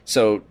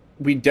 So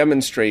we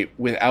demonstrate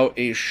without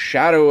a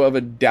shadow of a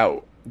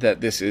doubt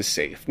that this is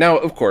safe. Now,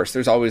 of course,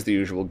 there's always the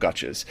usual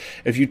gotchas.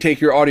 If you take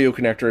your audio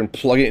connector and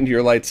plug it into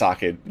your light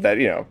socket,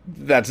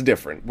 that's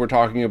different. We're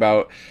talking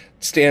about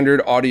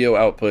standard audio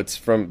outputs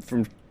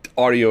from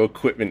audio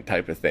equipment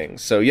type of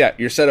things. So yeah,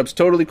 your setup's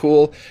totally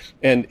cool.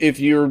 And if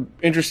you're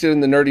interested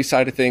in the nerdy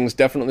side of things,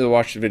 definitely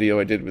watch the video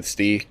I did with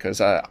Steve, because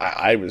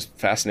I was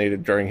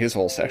fascinated during his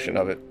whole section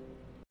of it.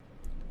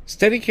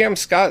 Steadicam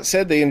Scott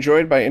said they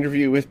enjoyed my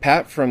interview with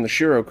Pat from the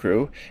Shiro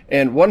crew,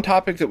 and one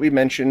topic that we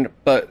mentioned,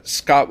 but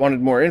Scott wanted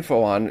more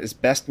info on, is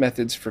best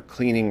methods for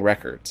cleaning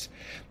records.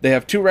 They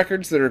have two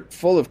records that are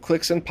full of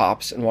clicks and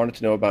pops and wanted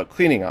to know about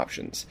cleaning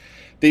options.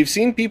 They've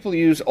seen people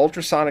use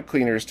ultrasonic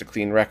cleaners to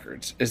clean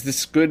records. Is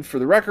this good for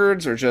the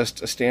records, or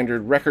just a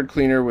standard record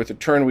cleaner with a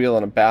turn wheel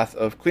and a bath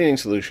of cleaning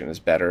solution is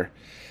better?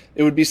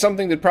 It would be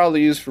something they'd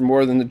probably use for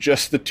more than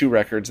just the two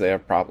records they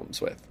have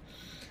problems with.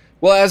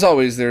 Well, as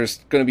always, there's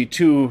going to be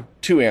two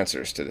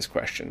answers to this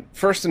question.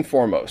 First and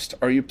foremost,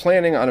 are you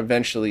planning on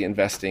eventually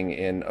investing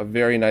in a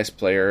very nice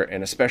player,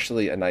 and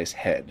especially a nice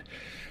head?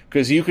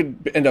 Because you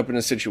could end up in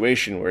a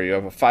situation where you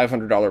have a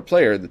 $500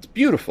 player that's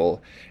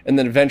beautiful, and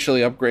then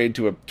eventually upgrade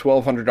to a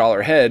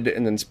 $1,200 head,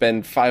 and then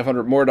spend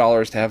 $500 more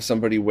to have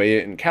somebody weigh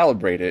it and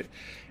calibrate it.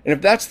 And if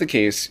that's the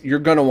case, you're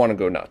going to want to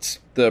go nuts.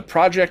 The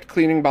project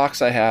cleaning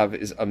box I have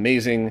is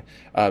amazing.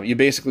 You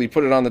basically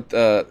put it on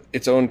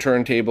its own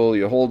turntable,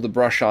 you hold the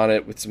brush on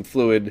it with some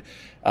fluid,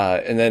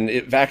 and then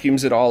it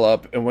vacuums it all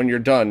up, and when you're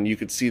done, you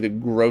could see the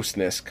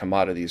grossness come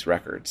out of these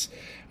records.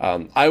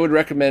 I would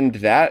recommend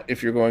that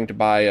if you're going to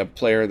buy a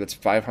player that's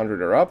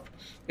 500 or up.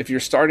 If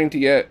you're starting to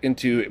get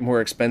into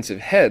more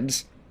expensive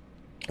heads,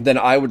 then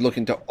I would look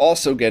into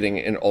also getting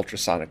an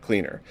ultrasonic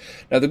cleaner.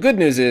 Now, the good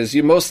news is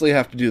you mostly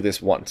have to do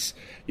this once.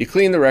 You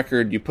clean the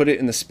record, you put it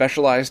in the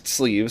specialized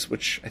sleeves,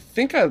 which I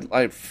think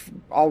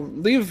I'll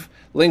leave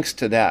links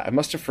to that. I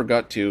must have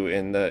forgot to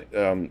in the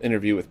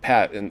interview with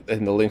Pat, and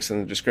the links in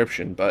the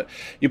description. But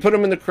you put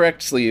them in the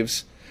correct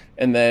sleeves,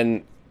 and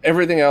then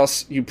everything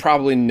else, you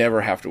probably never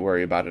have to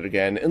worry about it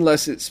again,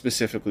 unless it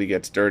specifically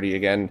gets dirty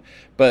again.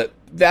 But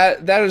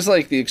that is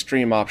like the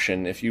extreme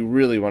option if you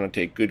really want to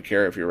take good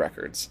care of your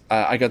records.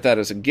 I got that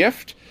as a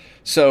gift,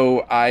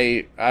 so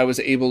I was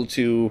able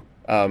to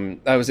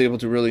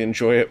really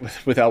enjoy it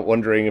without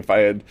wondering if I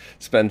had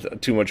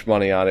spent too much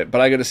money on it.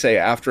 But I got to say,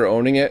 after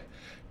owning it,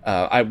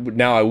 I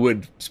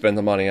would spend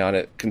the money on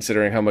it,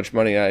 considering how much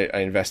money I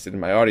invested in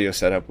my audio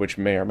setup, which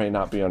may or may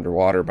not be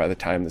underwater by the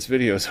time this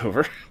video is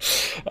over.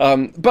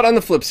 But on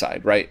the flip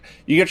side, right,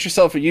 you get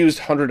yourself a used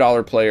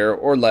 $100 player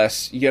or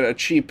less, you get a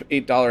cheap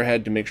 $8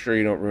 head to make sure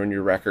you don't ruin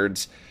your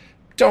records.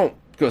 Don't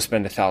go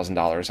spend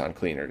 $1,000 on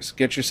cleaners.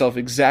 Get yourself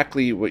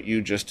exactly what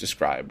you just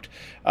described.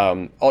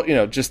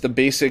 Just the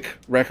basic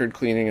record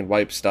cleaning and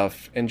wipe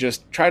stuff, and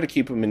just try to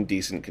keep them in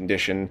decent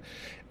condition.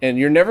 And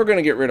you're never going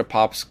to get rid of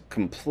pops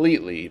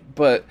completely,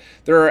 but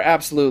there are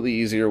absolutely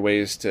easier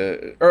ways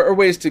to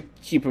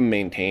keep them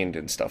maintained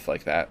and stuff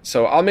like that.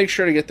 So I'll make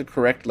sure to get the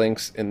correct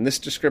links in this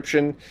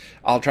description.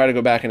 I'll try to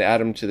go back and add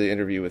them to the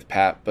interview with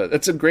Pat, but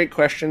that's a great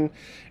question,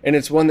 and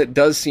it's one that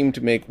does seem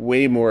to make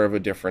way more of a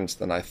difference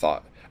than I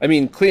thought. I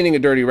mean, cleaning a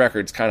dirty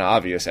record's kind of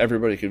obvious.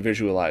 Everybody could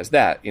visualize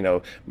that,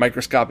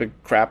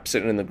 microscopic crap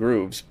sitting in the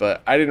grooves,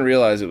 but I didn't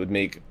realize it would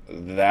make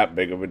that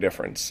big of a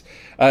difference.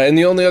 And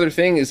the only other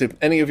thing is, if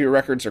any of your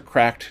records are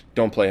cracked,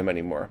 don't play them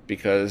anymore,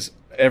 because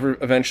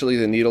eventually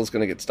the needle's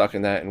going to get stuck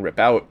in that and rip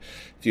out.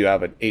 If you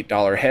have an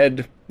 $8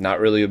 head,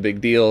 not really a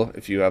big deal.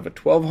 If you have a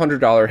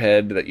 $1,200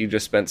 head that you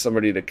just spent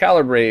somebody to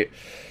calibrate,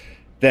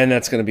 then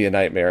that's going to be a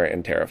nightmare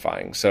and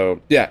terrifying.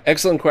 So yeah,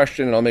 excellent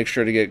question, and I'll make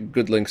sure to get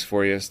good links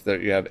for you so that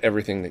you have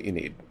everything that you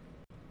need.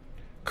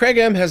 Craig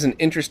M has an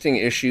interesting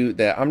issue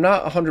that I'm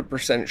not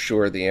 100%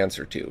 sure the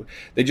answer to.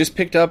 They just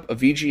picked up a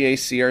VGA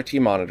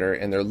CRT monitor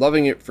and they're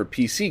loving it for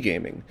PC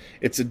gaming.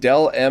 It's a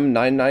Dell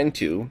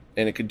M992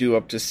 and it could do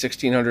up to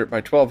 1600 by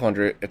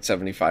 1200 at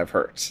 75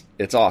 Hz.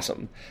 It's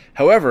awesome.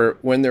 However,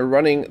 when they're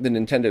running the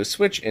Nintendo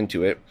Switch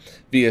into it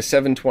via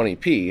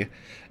 720p,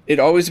 it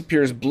always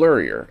appears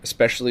blurrier,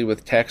 especially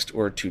with text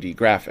or 2D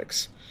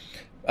graphics.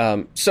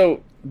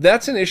 So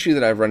that's an issue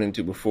that I've run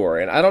into before,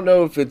 and I don't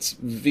know if it's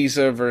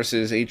VESA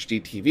versus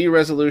HDTV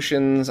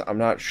resolutions. I'm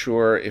not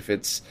sure if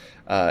it's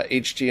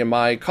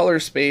HDMI color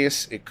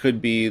space. It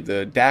could be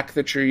the DAC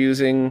that you're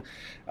using.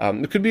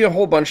 It could be a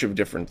whole bunch of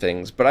different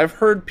things, but I've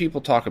heard people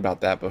talk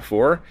about that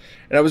before,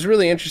 and I was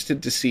really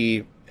interested to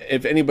see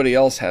if anybody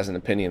else has an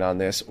opinion on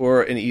this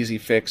or an easy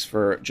fix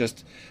for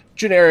just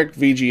generic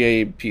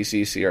VGA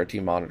PC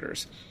CRT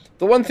monitors.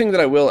 The one thing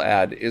that I will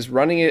add is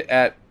running it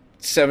at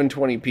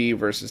 720p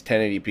versus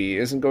 1080p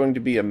isn't going to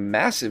be a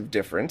massive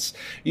difference.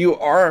 You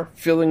are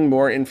filling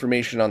more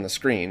information on the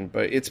screen,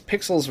 but it's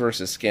pixels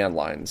versus scan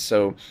lines,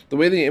 so the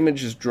way the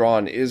image is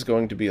drawn is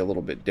going to be a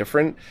little bit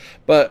different.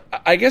 But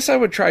I guess I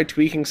would try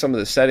tweaking some of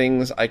the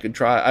settings.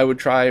 I would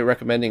try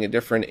recommending a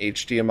different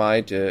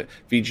HDMI to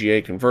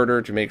VGA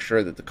converter to make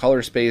sure that the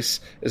color space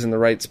is in the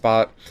right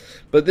spot.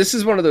 But this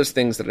is one of those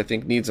things that I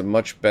think needs a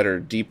much better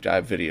deep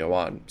dive video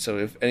on. So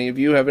if any of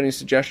you have any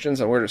suggestions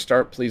on where to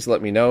start, please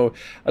let me know.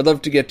 I'd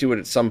love to get to it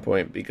at some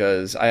point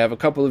because I have a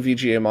couple of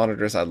VGA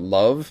monitors I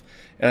love,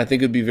 and I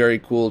think it'd be very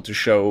cool to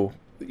show,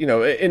 you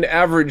know, an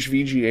average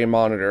VGA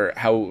monitor,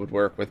 how it would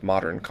work with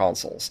modern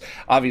consoles.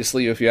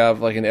 Obviously, if you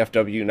have like an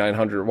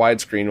FW900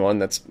 widescreen one,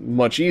 that's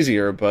much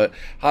easier, but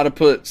how to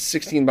put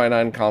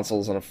 16:9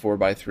 consoles on a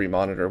 4:3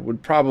 monitor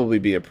would probably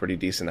be a pretty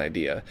decent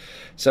idea.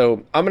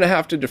 So I'm going to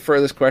have to defer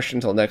this question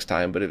until next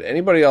time, but if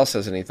anybody else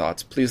has any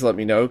thoughts, please let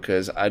me know,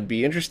 because I'd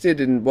be interested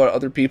in what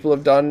other people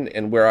have done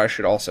and where I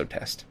should also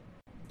test.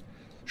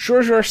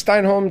 Sjorjor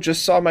Steinholm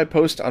just saw my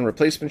post on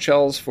replacement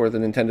shells for the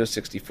Nintendo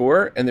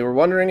 64, and they were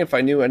wondering if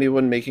I knew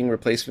anyone making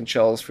replacement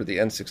shells for the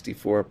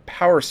N64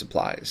 power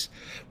supplies.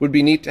 Would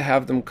be neat to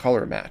have them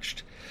color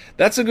matched.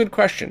 That's a good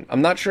question.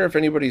 I'm not sure if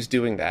anybody's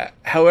doing that.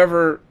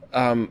 However,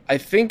 I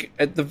think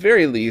at the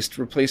very least,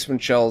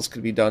 replacement shells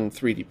could be done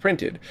 3D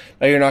printed.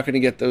 Now, you're not going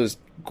to get those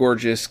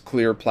gorgeous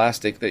clear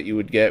plastic that you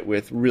would get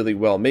with really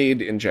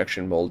well-made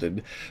injection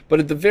molded, but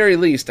at the very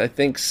least, I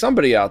think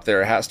somebody out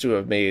there has to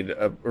have made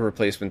a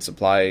replacement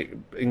supply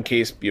in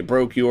case you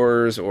broke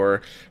yours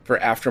or for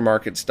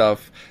aftermarket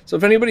stuff. So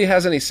if anybody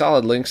has any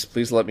solid links,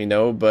 please let me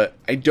know, but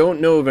I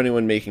don't know of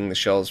anyone making the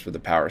shells for the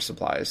power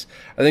supplies.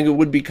 I think it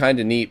would be kind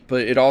of neat,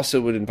 but it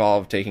also would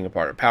involve taking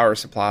apart a power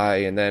supply,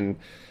 and then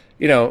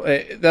you know,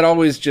 that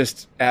always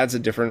just adds a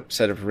different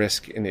set of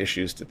risk and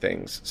issues to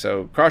things.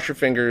 So cross your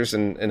fingers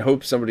and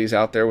hope somebody's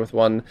out there with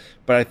one,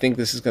 but I think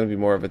this is going to be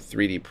more of a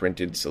 3D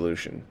printed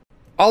solution.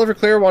 Oliver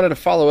Clare wanted to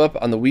follow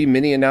up on the Wii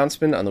Mini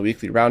announcement on the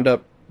weekly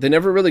roundup. They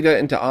never really got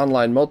into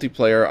online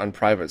multiplayer on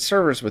private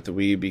servers with the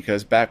Wii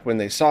because back when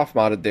they soft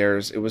modded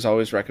theirs, it was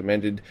always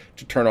recommended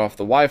to turn off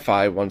the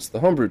Wi-Fi once the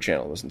homebrew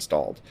channel was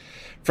installed.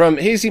 From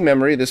hazy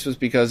memory, this was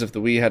because if the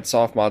Wii had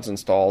soft mods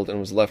installed and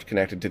was left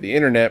connected to the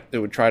internet, it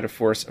would try to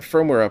force a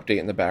firmware update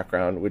in the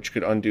background, which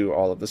could undo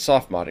all of the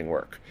soft modding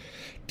work.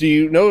 Do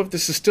you know if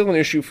this is still an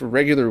issue for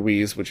regular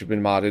Wiis which have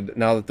been modded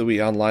now that the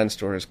Wii Online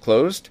store is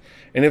closed?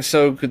 And if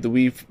so, could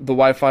the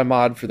Wi-Fi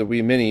mod for the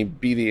Wii Mini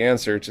be the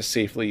answer to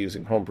safely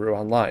using Homebrew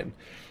Online?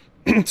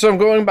 So I'm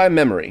going by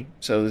memory,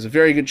 so there's a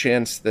very good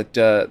chance that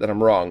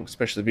I'm wrong,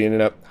 especially being in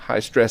a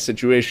high-stress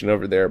situation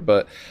over there,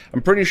 but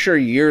I'm pretty sure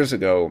years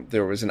ago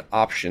there was an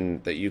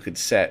option that you could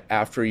set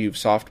after you've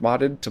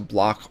soft-modded to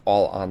block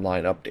all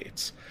online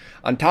updates.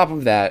 On top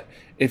of that,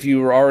 if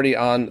you were already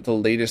on the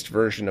latest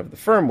version of the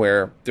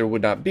firmware, there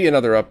would not be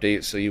another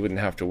update, so you wouldn't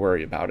have to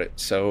worry about it.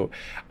 So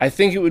I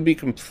think it would be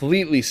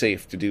completely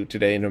safe to do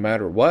today no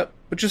matter what,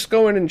 but just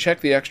go in and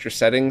check the extra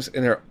settings,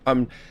 and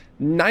I'm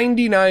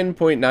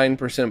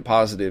 99.9%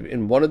 positive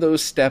in one of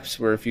those steps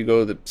where if you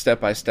go the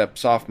step-by-step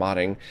soft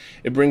modding,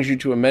 it brings you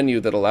to a menu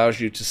that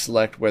allows you to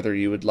select whether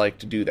you would like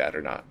to do that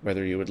or not,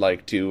 whether you would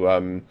like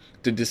to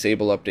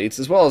disable updates,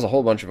 as well as a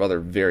whole bunch of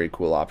other very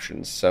cool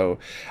options. So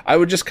I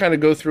would just kind of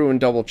go through and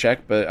double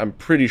check, but I'm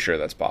pretty sure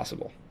that's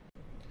possible.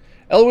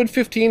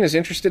 Elwood15 is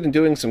interested in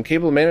doing some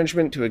cable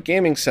management to a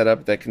gaming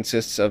setup that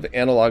consists of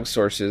analog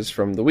sources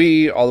from the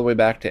Wii all the way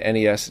back to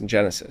NES and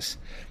Genesis.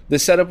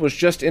 This setup was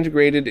just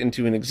integrated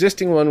into an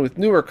existing one with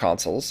newer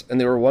consoles, and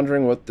they were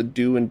wondering what the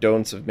do and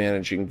don'ts of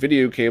managing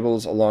video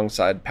cables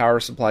alongside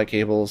power supply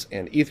cables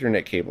and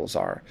Ethernet cables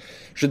are.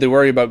 Should they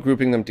worry about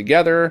grouping them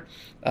together?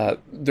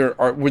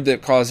 Would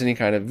that cause any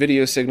kind of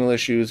video signal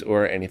issues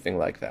or anything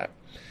like that?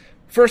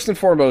 First and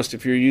foremost,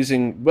 if you're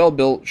using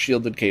well-built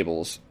shielded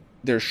cables,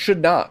 there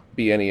should not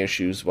be any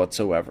issues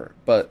whatsoever.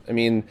 But, I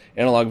mean,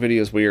 analog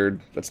video is weird.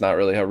 That's not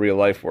really how real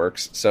life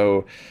works.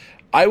 So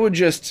I would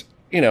just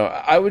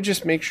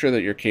make sure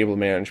that your cable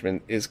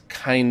management is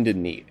kind of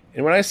neat.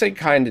 And when I say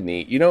kind of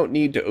neat, you don't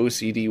need to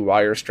OCD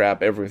wire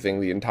strap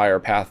everything the entire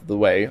path of the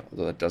way,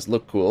 although that does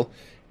look cool.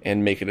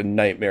 and make it a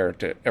nightmare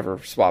to ever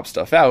swap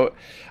stuff out.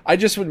 I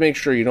just would make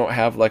sure you don't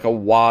have like a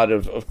wad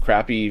of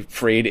crappy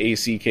frayed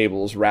AC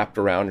cables wrapped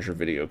around your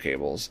video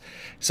cables.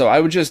 So I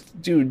would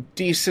just do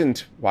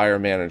decent wire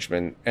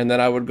management, and then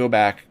I would go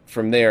back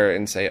from there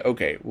and say,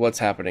 okay, what's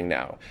happening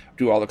now?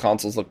 Do all the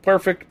consoles look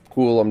perfect?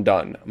 Cool, I'm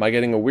done. Am I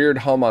getting a weird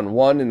hum on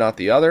one and not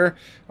the other?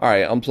 All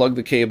right, unplug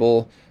the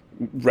cable,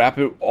 wrap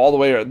it all the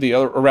way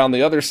around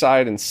the other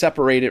side and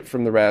separate it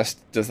from the rest.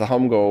 Does the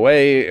hum go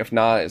away? If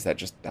not, is that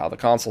just how the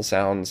console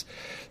sounds?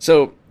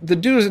 So the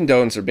do's and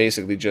don'ts are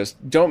basically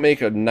just don't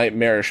make a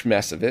nightmarish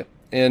mess of it,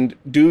 and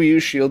do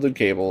use shielded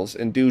cables,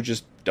 and do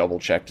just double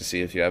check to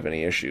see if you have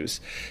any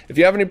issues. If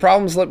you have any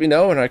problems, let me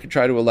know and I could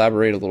try to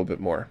elaborate a little bit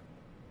more.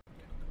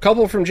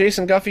 Couple from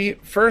Jason Guffey.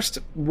 First,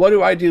 what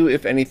do I do,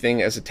 if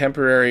anything, as a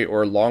temporary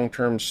or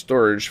long-term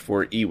storage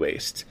for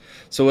e-waste?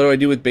 So what do I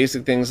do with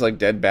basic things like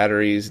dead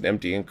batteries and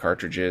emptying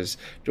cartridges?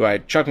 Do I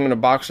chuck them in a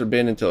box or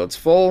bin until it's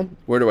full?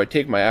 Where do I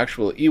take my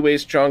actual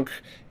e-waste chunk?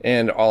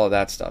 And all of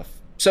that stuff.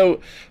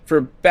 So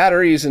for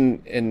batteries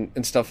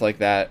and stuff like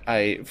that,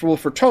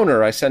 for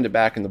toner, I send it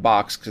back in the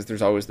box because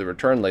there's always the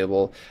return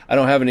label. I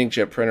don't have an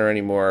inkjet printer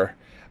anymore.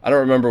 I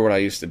don't remember what I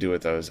used to do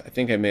with those. I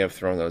think I may have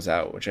thrown those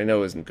out, which I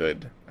know isn't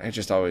good. I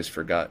just always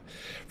forgot.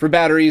 For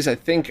batteries, I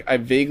think I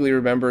vaguely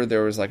remember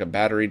there was like a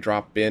battery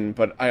drop bin,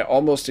 but I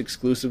almost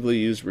exclusively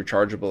use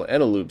rechargeable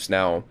Eneloops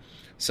now.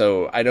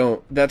 So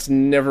that's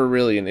never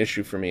really an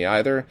issue for me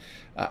either.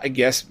 I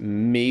guess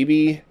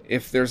maybe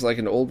if there's like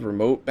an old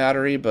remote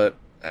battery, but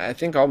I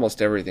think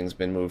almost everything's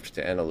been moved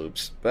to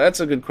Eneloops. But that's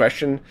a good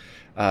question.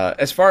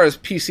 As far as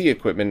PC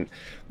equipment,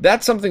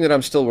 that's something that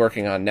I'm still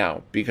working on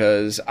now,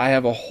 because I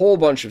have a whole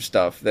bunch of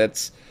stuff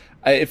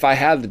if I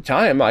had the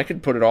time, I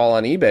could put it all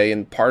on eBay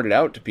and part it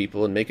out to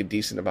people and make a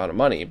decent amount of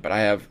money, but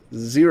I have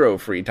zero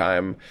free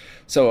time.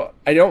 So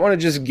I don't want to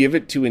just give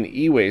it to an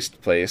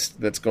e-waste place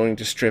that's going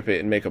to strip it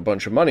and make a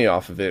bunch of money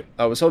off of it.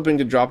 I was hoping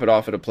to drop it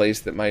off at a place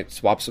that might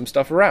swap some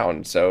stuff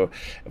around. So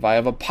if I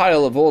have a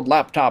pile of old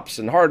laptops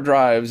and hard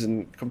drives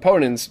and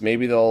components,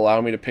 maybe they'll allow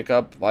me to pick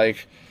up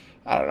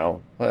I don't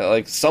know,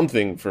 like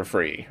something for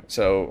free.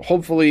 So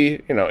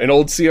hopefully, an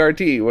old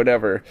CRT,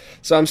 whatever.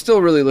 So I'm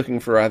still really looking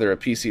for either a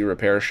PC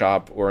repair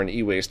shop or an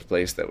e-waste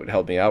place that would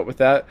help me out with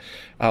that.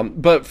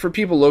 But for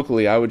people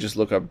locally, I would just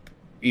look up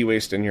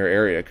e-waste in your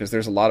area, because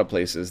there's a lot of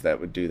places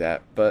that would do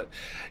that. But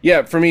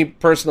yeah, for me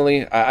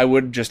personally, I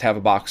would just have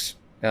a box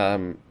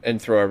and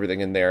throw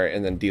everything in there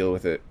and then deal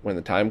with it when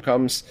the time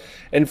comes.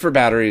 And for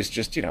batteries,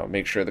 just,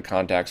 make sure the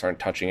contacts aren't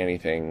touching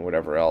anything,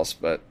 whatever else.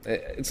 But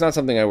it's not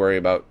something I worry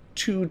about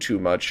too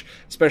much,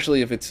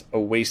 especially if it's a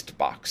waste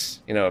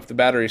box. If the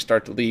batteries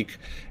start to leak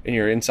and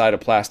you're inside a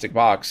plastic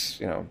box,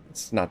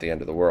 it's not the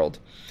end of the world.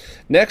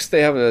 Next,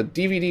 they have a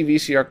DVD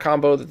VCR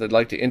combo that they'd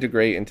like to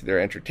integrate into their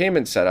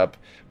entertainment setup,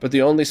 but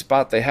the only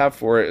spot they have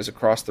for it is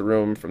across the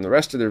room from the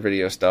rest of their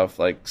video stuff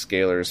like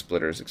scalers,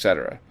 splitters,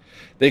 etc.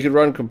 They could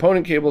run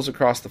component cables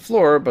across the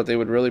floor, but they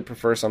would really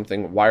prefer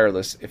something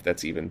wireless if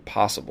that's even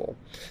possible.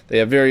 They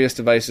have various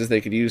devices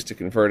they could use to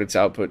convert its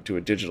output to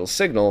a digital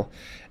signal,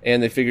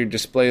 and they figured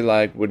display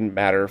lag wouldn't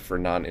matter for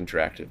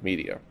non-interactive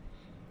media.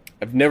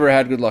 I've never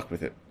had good luck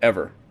with it,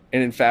 ever.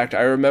 And in fact,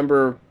 I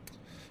remember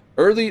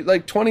early,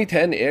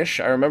 2010-ish,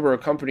 I remember a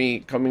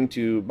company coming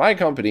to my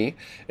company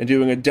and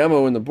doing a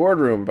demo in the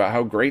boardroom about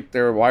how great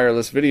their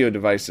wireless video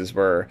devices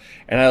were.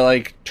 And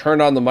I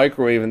turned on the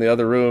microwave in the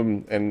other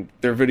room and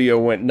their video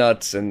went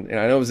nuts. And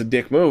I know it was a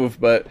dick move,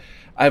 but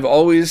I've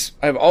always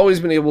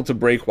been able to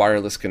break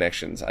wireless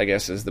connections, I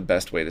guess is the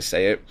best way to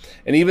say it.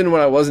 And even when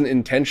I wasn't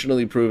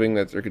intentionally proving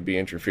that there could be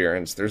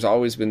interference, there's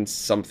always been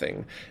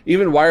something.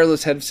 Even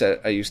wireless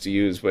headset I used to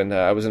use when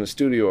I was in a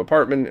studio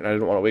apartment and I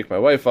didn't want to wake my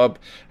wife up.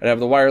 I'd have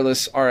the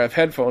wireless RF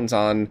headphones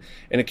on,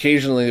 and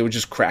occasionally they would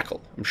just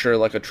crackle. I'm sure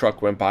like a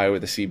truck went by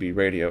with a CB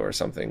radio or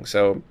something.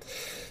 So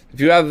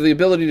if you have the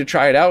ability to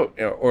try it out,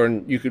 or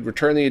you could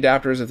return the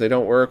adapters if they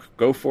don't work,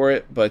 go for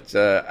it, but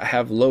I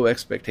have low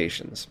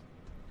expectations.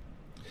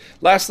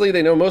 Lastly,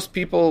 they know most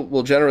people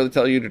will generally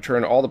tell you to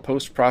turn all the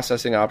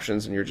post-processing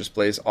options in your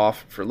displays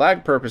off for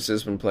lag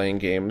purposes when playing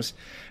games.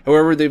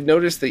 However, they've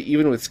noticed that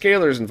even with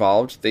scalers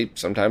involved, they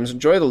sometimes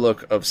enjoy the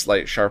look of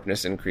slight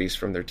sharpness increase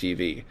from their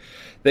TV.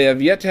 They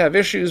have yet to have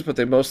issues, but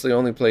they mostly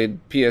only played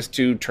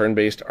PS2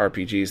 turn-based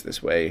RPGs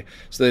this way,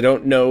 so they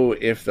don't know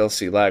if they'll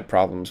see lag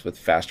problems with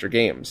faster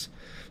games.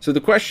 So the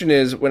question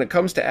is, when it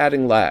comes to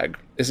adding lag,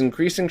 is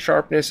increasing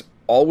sharpness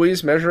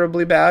always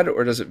measurably bad,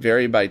 or does it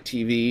vary by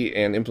TV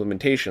and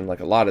implementation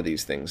like a lot of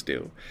these things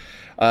do?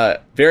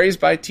 Varies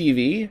by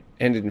TV,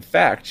 and in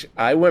fact,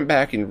 I went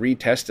back and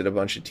retested a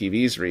bunch of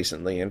TVs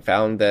recently and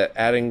found that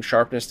adding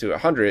sharpness to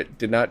 100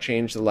 did not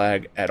change the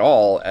lag at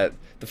all at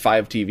the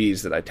 5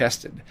 TVs that I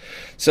tested.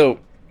 So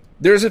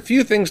there's a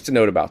few things to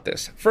note about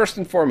this. First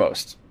and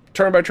foremost,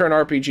 turn-by-turn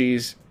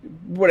RPGs,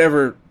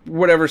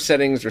 whatever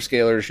settings or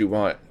scalars you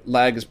want,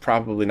 lag is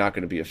probably not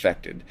going to be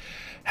affected.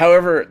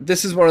 However,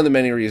 this is one of the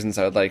many reasons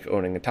I would like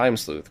owning a Time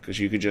Sleuth, because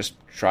you could just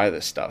try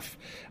this stuff.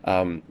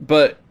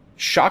 But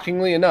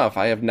shockingly enough,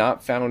 I have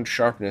not found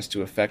sharpness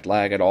to affect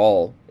lag at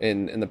all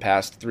in the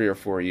past 3 or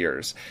 4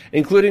 years,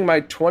 including my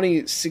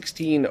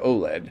 2016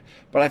 OLED.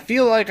 But I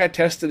feel like I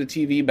tested a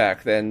TV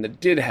back then that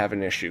did have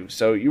an issue,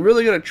 so you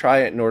really got to try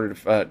it in order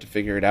to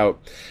figure it out.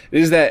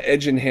 It is that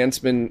edge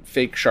enhancement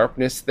fake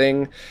sharpness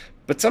thing,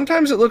 but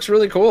sometimes it looks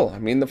really cool. I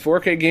mean, the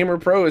 4K Gamer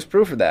Pro is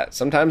proof of that.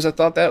 Sometimes I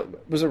thought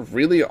that was a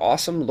really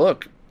awesome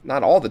look.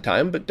 Not all the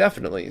time, but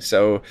definitely.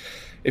 So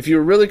if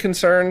you're really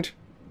concerned,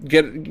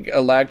 get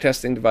a lag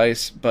testing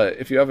device, but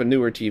if you have a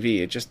newer TV,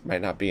 it just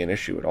might not be an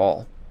issue at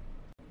all.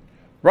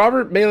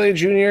 Robert Melee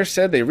Jr.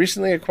 said they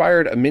recently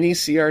acquired a mini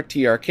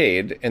CRT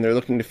arcade, and they're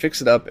looking to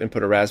fix it up and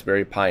put a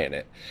Raspberry Pi in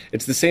it.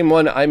 It's the same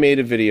one I made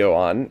a video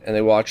on, and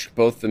they watched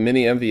both the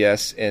mini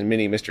MVS and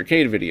mini Mr.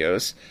 Cade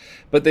videos,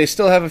 but they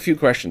still have a few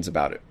questions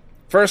about it.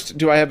 First,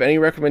 do I have any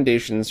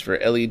recommendations for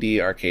LED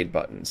arcade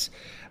buttons?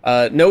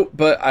 No,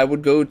 but I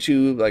would go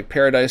to like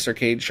Paradise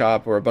Arcade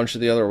Shop or a bunch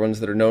of the other ones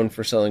that are known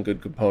for selling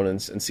good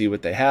components and see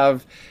what they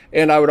have.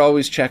 And I would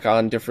always check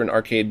on different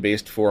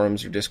arcade-based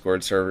forums or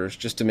Discord servers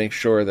just to make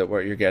sure that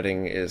what you're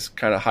getting is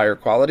kind of higher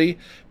quality.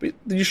 But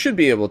you should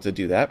be able to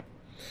do that.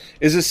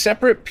 Is a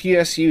separate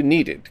PSU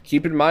needed?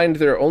 Keep in mind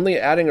they're only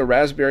adding a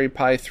Raspberry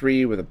Pi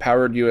 3 with a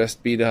powered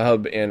USB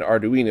hub and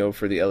Arduino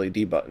for the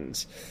LED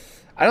buttons.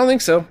 I don't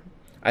think so.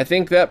 I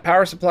think that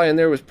power supply in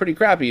there was pretty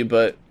crappy,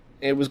 but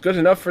it was good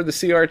enough for the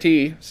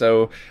CRT,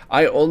 so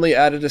I only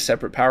added a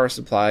separate power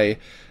supply,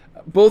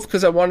 both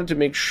because I wanted to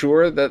make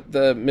sure that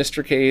the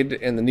Mr. Cade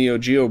and the Neo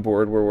Geo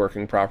board were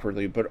working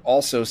properly, but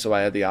also so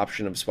I had the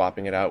option of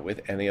swapping it out with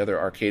any other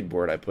arcade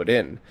board I put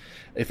in.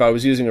 If I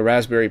was using a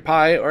Raspberry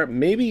Pi, or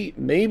maybe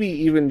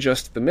even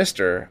just the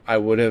Mister, I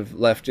would have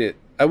left it,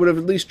 I would have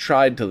at least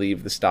tried to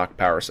leave the stock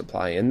power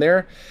supply in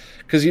there,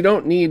 because you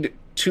don't need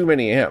too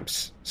many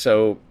amps,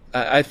 so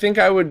I think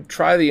I would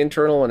try the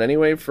internal one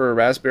anyway for a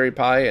Raspberry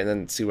Pi and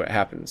then see what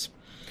happens.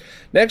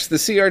 Next, the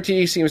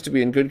CRT seems to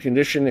be in good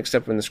condition,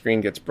 except when the screen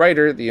gets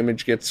brighter, the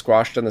image gets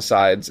squashed on the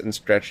sides and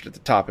stretched at the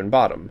top and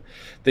bottom.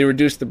 They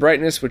reduced the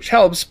brightness, which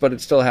helps, but it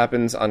still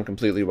happens on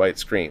completely white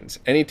screens.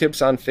 Any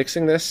tips on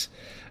fixing this?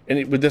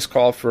 And would this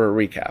call for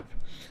a recap?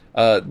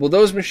 Well,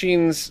 those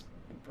machines,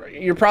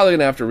 you're probably going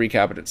to have to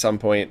recap it at some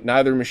point.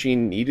 Neither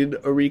machine needed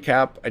a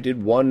recap. I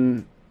did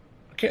one.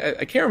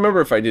 I can't remember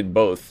if I did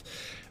both.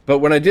 But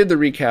when I did the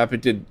recap,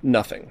 it did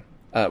nothing.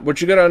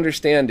 What you got to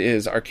understand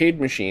is arcade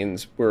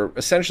machines were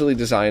essentially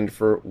designed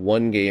for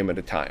one game at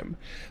a time.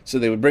 So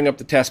they would bring up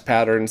the test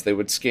patterns, they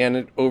would scan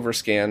it,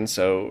 overscan,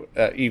 so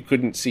you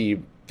couldn't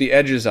see the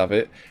edges of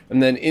it.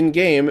 And then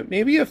in-game,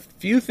 maybe a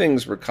few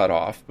things were cut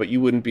off, but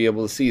you wouldn't be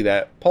able to see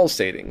that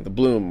pulsating, the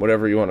bloom,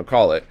 whatever you want to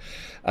call it.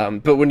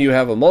 But when you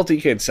have a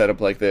multi-cade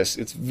setup like this,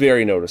 it's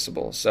very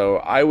noticeable. So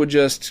I would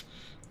just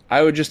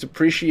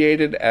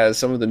appreciate it as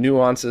some of the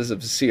nuances of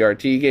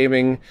CRT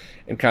gaming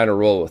and kind of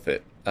roll with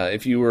it.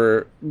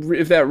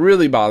 If that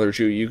really bothers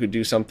you, you could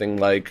do something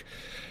like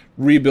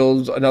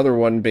rebuild another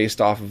one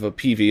based off of a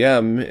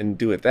PVM and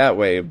do it that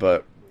way.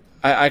 But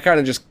I kind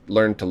of just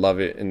learned to love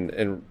it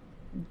and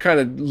kind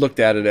of looked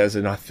at it as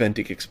an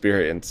authentic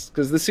experience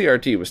because the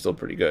CRT was still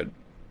pretty good.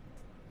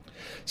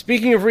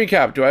 Speaking of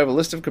recap, do I have a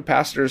list of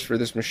capacitors for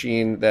this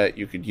machine that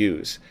you could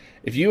use?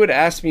 If you had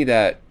asked me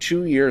that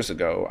 2 years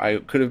ago, I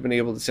could have been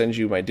able to send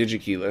you my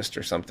DigiKey list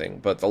or something.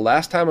 But the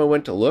last time I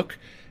went to look,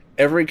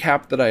 every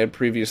cap that I had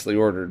previously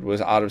ordered was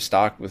out of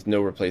stock with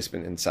no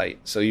replacement in sight.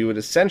 So you would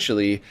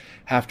essentially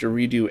have to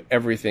redo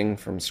everything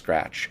from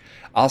scratch.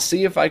 I'll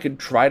see if I could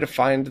try to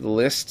find the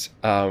list,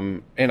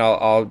 and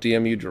I'll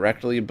DM you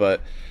directly.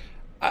 But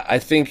I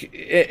think,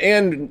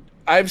 and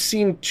I've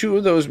seen 2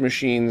 of those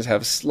machines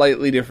have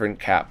slightly different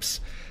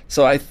caps.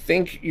 So I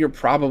think you're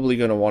probably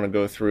going to want to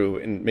go through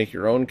and make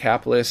your own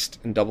cap list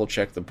and double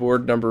check the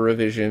board number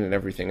revision and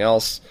everything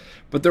else.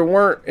 But there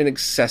weren't an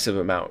excessive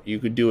amount. You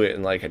could do it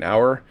in like an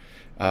hour.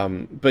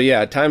 But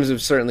yeah, times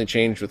have certainly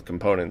changed with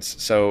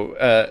components.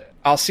 So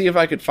I'll see if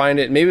I could find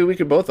it. Maybe we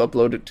could both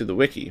upload it to the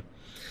wiki.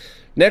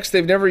 Next,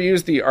 they've never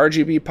used the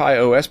RGB Pi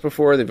OS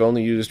before. They've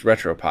only used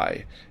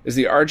RetroPie. Is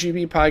the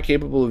RGB Pi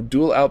capable of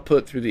dual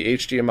output through the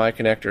HDMI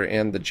connector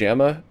and the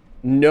JAMA?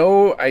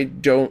 No, I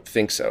don't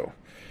think so.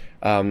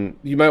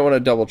 You might want to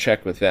double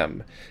check with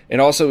them.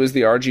 And also, is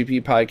the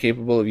RGB Pi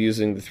capable of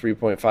using the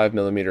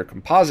 3.5mm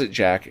composite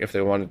jack if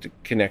they wanted to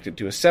connect it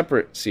to a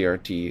separate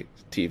CRT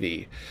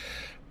TV?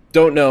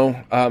 Don't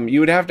know. You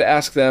would have to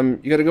ask them.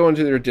 You got to go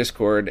into their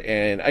Discord,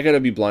 and I got to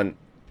be blunt.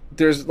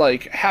 There's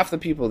like half the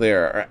people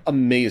there are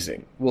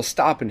amazing. Will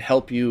stop and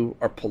help you,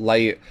 are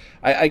polite.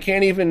 I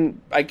can't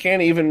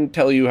even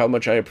tell you how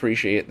much I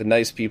appreciate the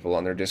nice people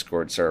on their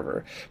Discord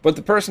server. But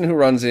the person who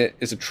runs it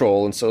is a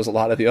troll, and so is a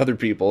lot of the other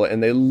people,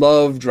 and they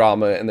love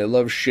drama, and they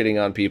love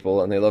shitting on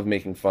people, and they love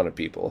making fun of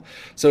people.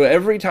 So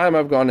every time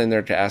I've gone in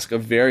there to ask a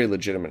very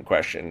legitimate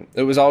question,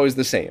 it was always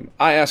the same.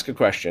 I ask a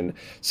question,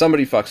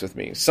 somebody fucks with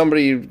me,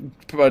 somebody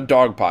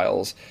dog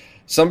piles.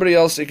 Somebody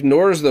else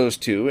ignores those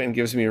two and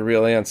gives me a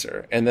real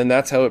answer. And then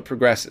that's how it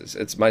progresses.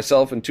 It's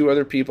myself and two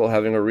other people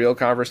having a real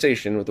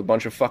conversation with a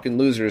bunch of fucking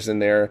losers in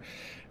there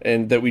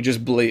and that we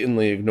just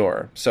blatantly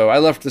ignore. So I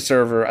left the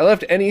server. I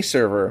left any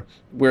server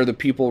where the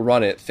people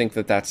run it think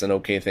that that's an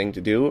okay thing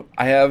to do.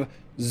 I have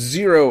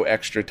zero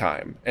extra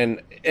time.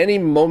 And any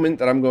moment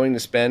that I'm going to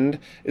spend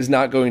is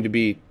not going to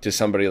be to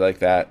somebody like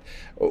that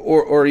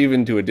or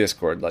even to a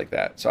Discord like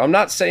that. So I'm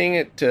not saying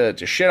it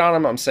to shit on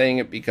them. I'm saying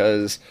it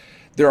because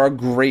there are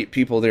great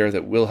people there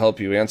that will help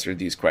you answer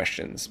these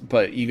questions,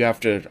 but you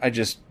got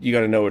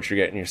to know what you're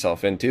getting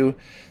yourself into.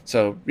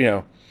 So,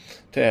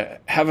 to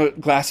have a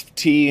glass of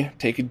tea,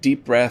 take a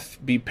deep breath,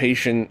 be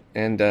patient,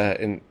 and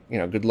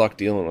good luck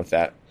dealing with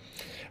that.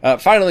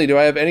 Finally, do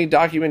I have any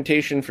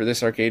documentation for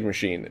this arcade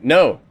machine?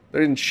 No,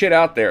 there isn't shit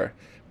out there.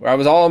 I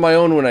was all on my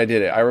own when I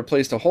did it. I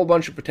replaced a whole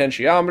bunch of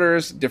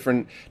potentiometers,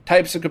 different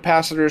types of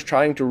capacitors,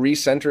 trying to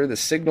recenter the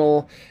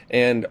signal,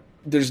 and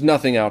there's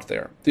nothing out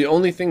there. The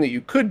only thing that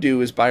you could do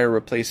is buy a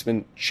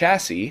replacement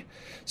chassis.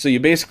 So you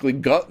basically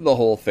gut the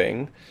whole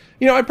thing.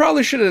 I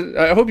probably should have.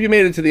 I hope you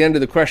made it to the end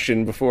of the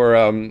question before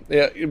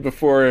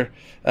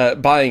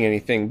buying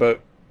anything.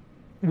 But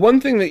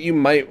one thing that you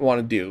might want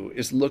to do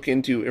is look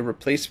into a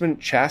replacement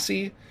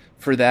chassis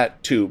for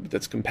that tube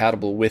that's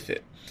compatible with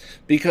it,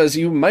 because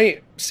you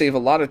might save a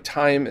lot of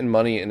time and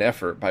money and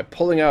effort by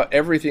pulling out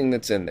everything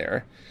that's in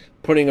there,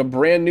 putting a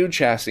brand new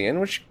chassis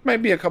in, which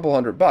might be a couple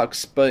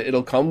 $100, but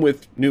it'll come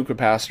with new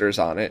capacitors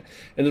on it,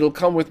 and it'll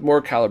come with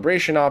more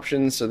calibration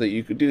options so that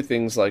you could do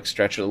things like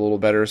stretch it a little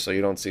better so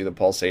you don't see the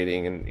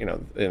pulsating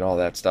and all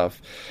that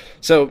stuff.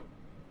 So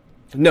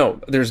no,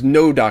 there's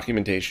no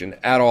documentation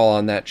at all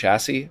on that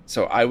chassis.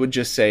 So I would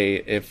just say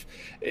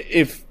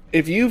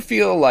if you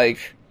feel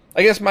like,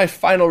 I guess my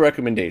final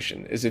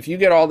recommendation is, if you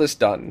get all this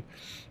done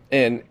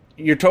and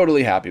you're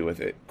totally happy with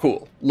it,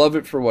 cool, love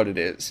it for what it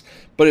is.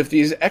 But if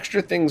these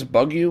extra things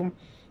bug you,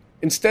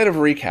 instead of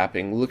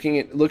recapping,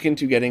 look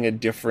into getting a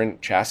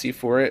different chassis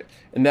for it,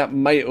 and that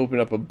might open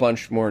up a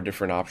bunch more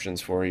different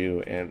options for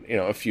you, and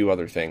a few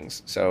other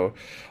things. So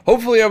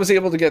hopefully I was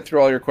able to get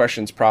through all your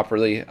questions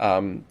properly.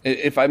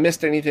 If I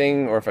missed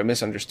anything or if I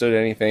misunderstood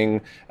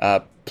anything,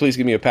 please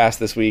give me a pass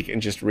this week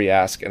and just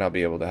re-ask, and I'll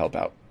be able to help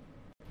out.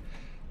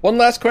 One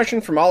last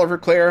question from Oliver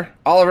Clare.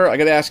 Oliver, I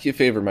got to ask you a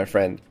favor, my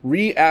friend.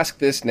 Re-ask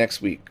this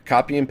next week.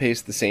 Copy and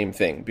paste the same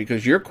thing,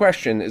 because your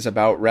question is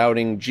about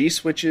routing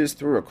G-switches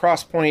through a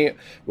cross point,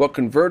 what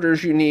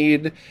converters you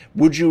need.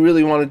 Would you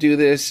really want to do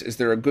this? Is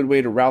there a good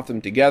way to route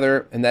them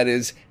together? And that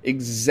is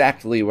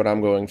exactly what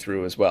I'm going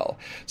through as well.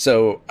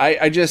 So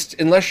I just,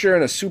 unless you're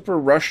in a super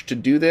rush to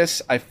do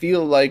this, I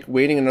feel like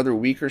waiting another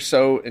week or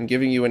so and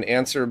giving you an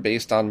answer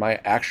based on my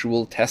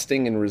actual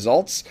testing and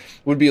results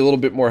would be a little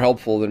bit more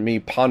helpful than me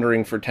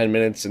pondering for 10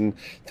 minutes and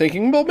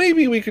thinking, well,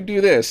 maybe we could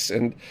do this.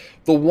 And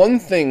the one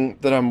thing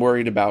that I'm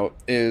worried about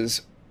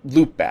is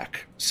loopback.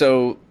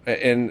 So,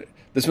 and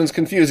this one's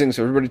confusing,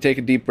 so everybody take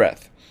a deep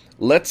breath.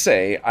 Let's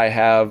say I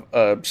have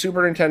a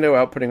Super Nintendo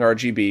outputting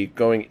RGB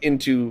going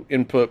into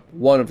input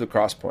 1 of the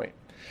crosspoint.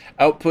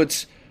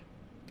 Outputs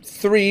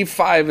 3,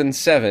 5, and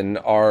 7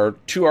 are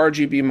 2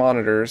 RGB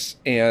monitors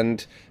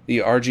and the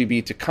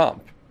RGB to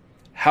comp.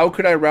 How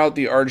could I route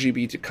the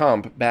RGB to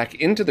comp back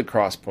into the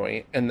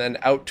crosspoint and then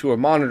out to a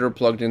monitor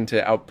plugged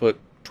into output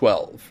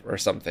 12 or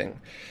something?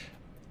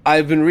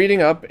 I've been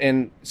reading up,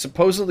 and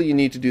supposedly you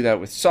need to do that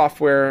with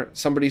software.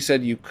 Somebody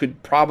said you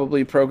could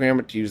probably program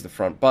it to use the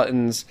front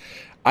buttons.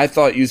 I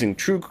thought using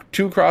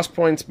two cross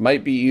points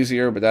might be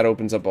easier, but that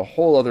opens up a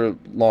whole other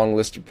long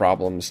list of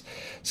problems.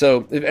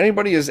 So if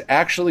anybody has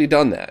actually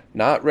done that,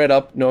 not read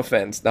up, no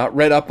offense, not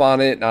read up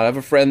on it, not have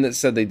a friend that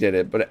said they did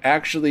it, but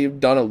actually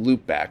done a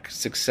loopback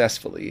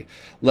successfully,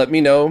 let me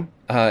know,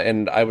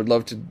 and I would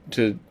love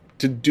to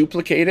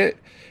duplicate it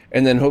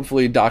and then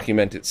hopefully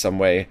document it some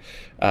way.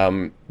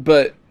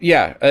 But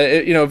yeah,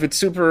 if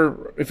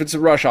it's a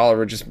rush,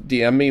 Oliver, just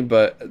DM me.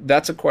 But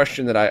that's a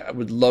question that I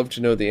would love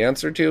to know the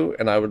answer to,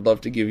 and I would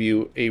love to give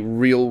you a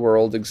real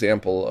world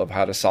example of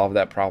how to solve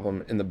that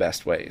problem in the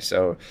best way.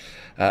 So,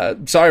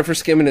 sorry for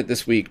skimming it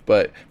this week,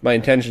 but my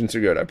intentions are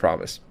good, I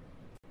promise.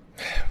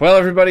 Well,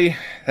 everybody,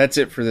 that's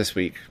it for this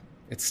week.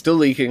 It's still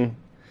leaking.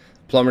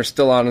 Plumber's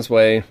still on his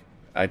way.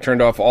 I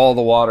turned off all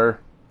the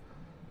water.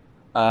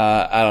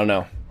 I don't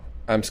know.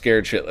 I'm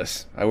scared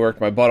shitless. I worked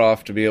my butt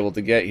off to be able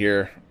to get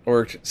here.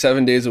 Worked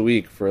 7 days a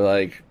week for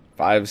like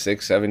 5,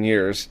 6, 7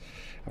 years.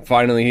 I'm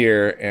finally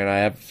here, and I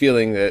have a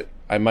feeling that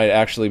I might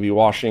actually be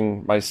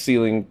washing my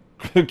ceiling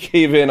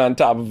cave in on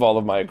top of all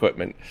of my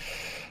equipment.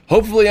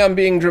 Hopefully I'm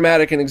being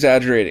dramatic and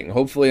exaggerating.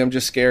 Hopefully I'm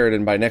just scared,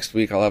 and by next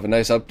week I'll have a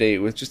nice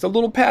update with just a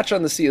little patch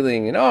on the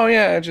ceiling, and oh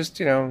yeah, just,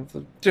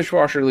 the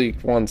dishwasher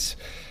leaked once.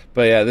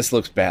 But yeah, this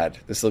looks bad.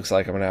 This looks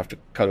like I'm going to have to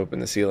cut open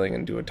the ceiling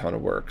and do a ton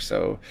of work.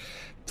 So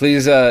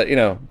please,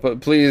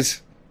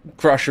 please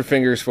cross your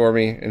fingers for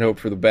me and hope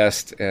for the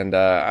best. And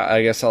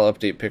I guess I'll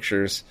update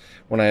pictures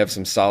when I have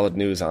some solid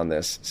news on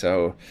this.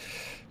 So,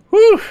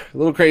 a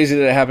little crazy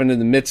that it happened in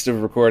the midst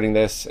of recording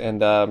this.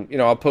 And,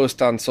 I'll post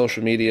on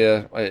social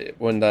media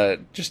when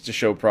just to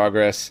show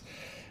progress.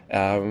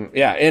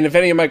 Yeah, and if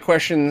any of my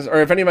questions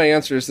or if any of my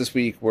answers this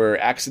week were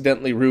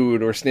accidentally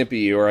rude or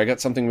snippy or I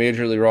got something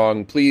majorly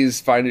wrong,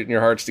 please find it in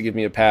your hearts to give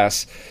me a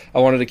pass. I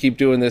wanted to keep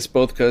doing this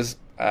both because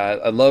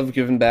I love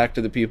giving back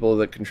to the people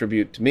that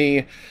contribute to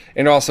me,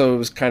 and also it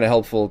was kind of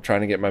helpful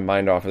trying to get my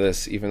mind off of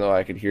this, even though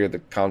I could hear the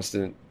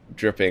constant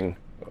dripping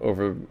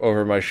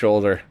over my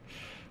shoulder.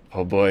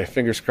 Oh boy,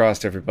 fingers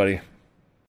crossed, everybody.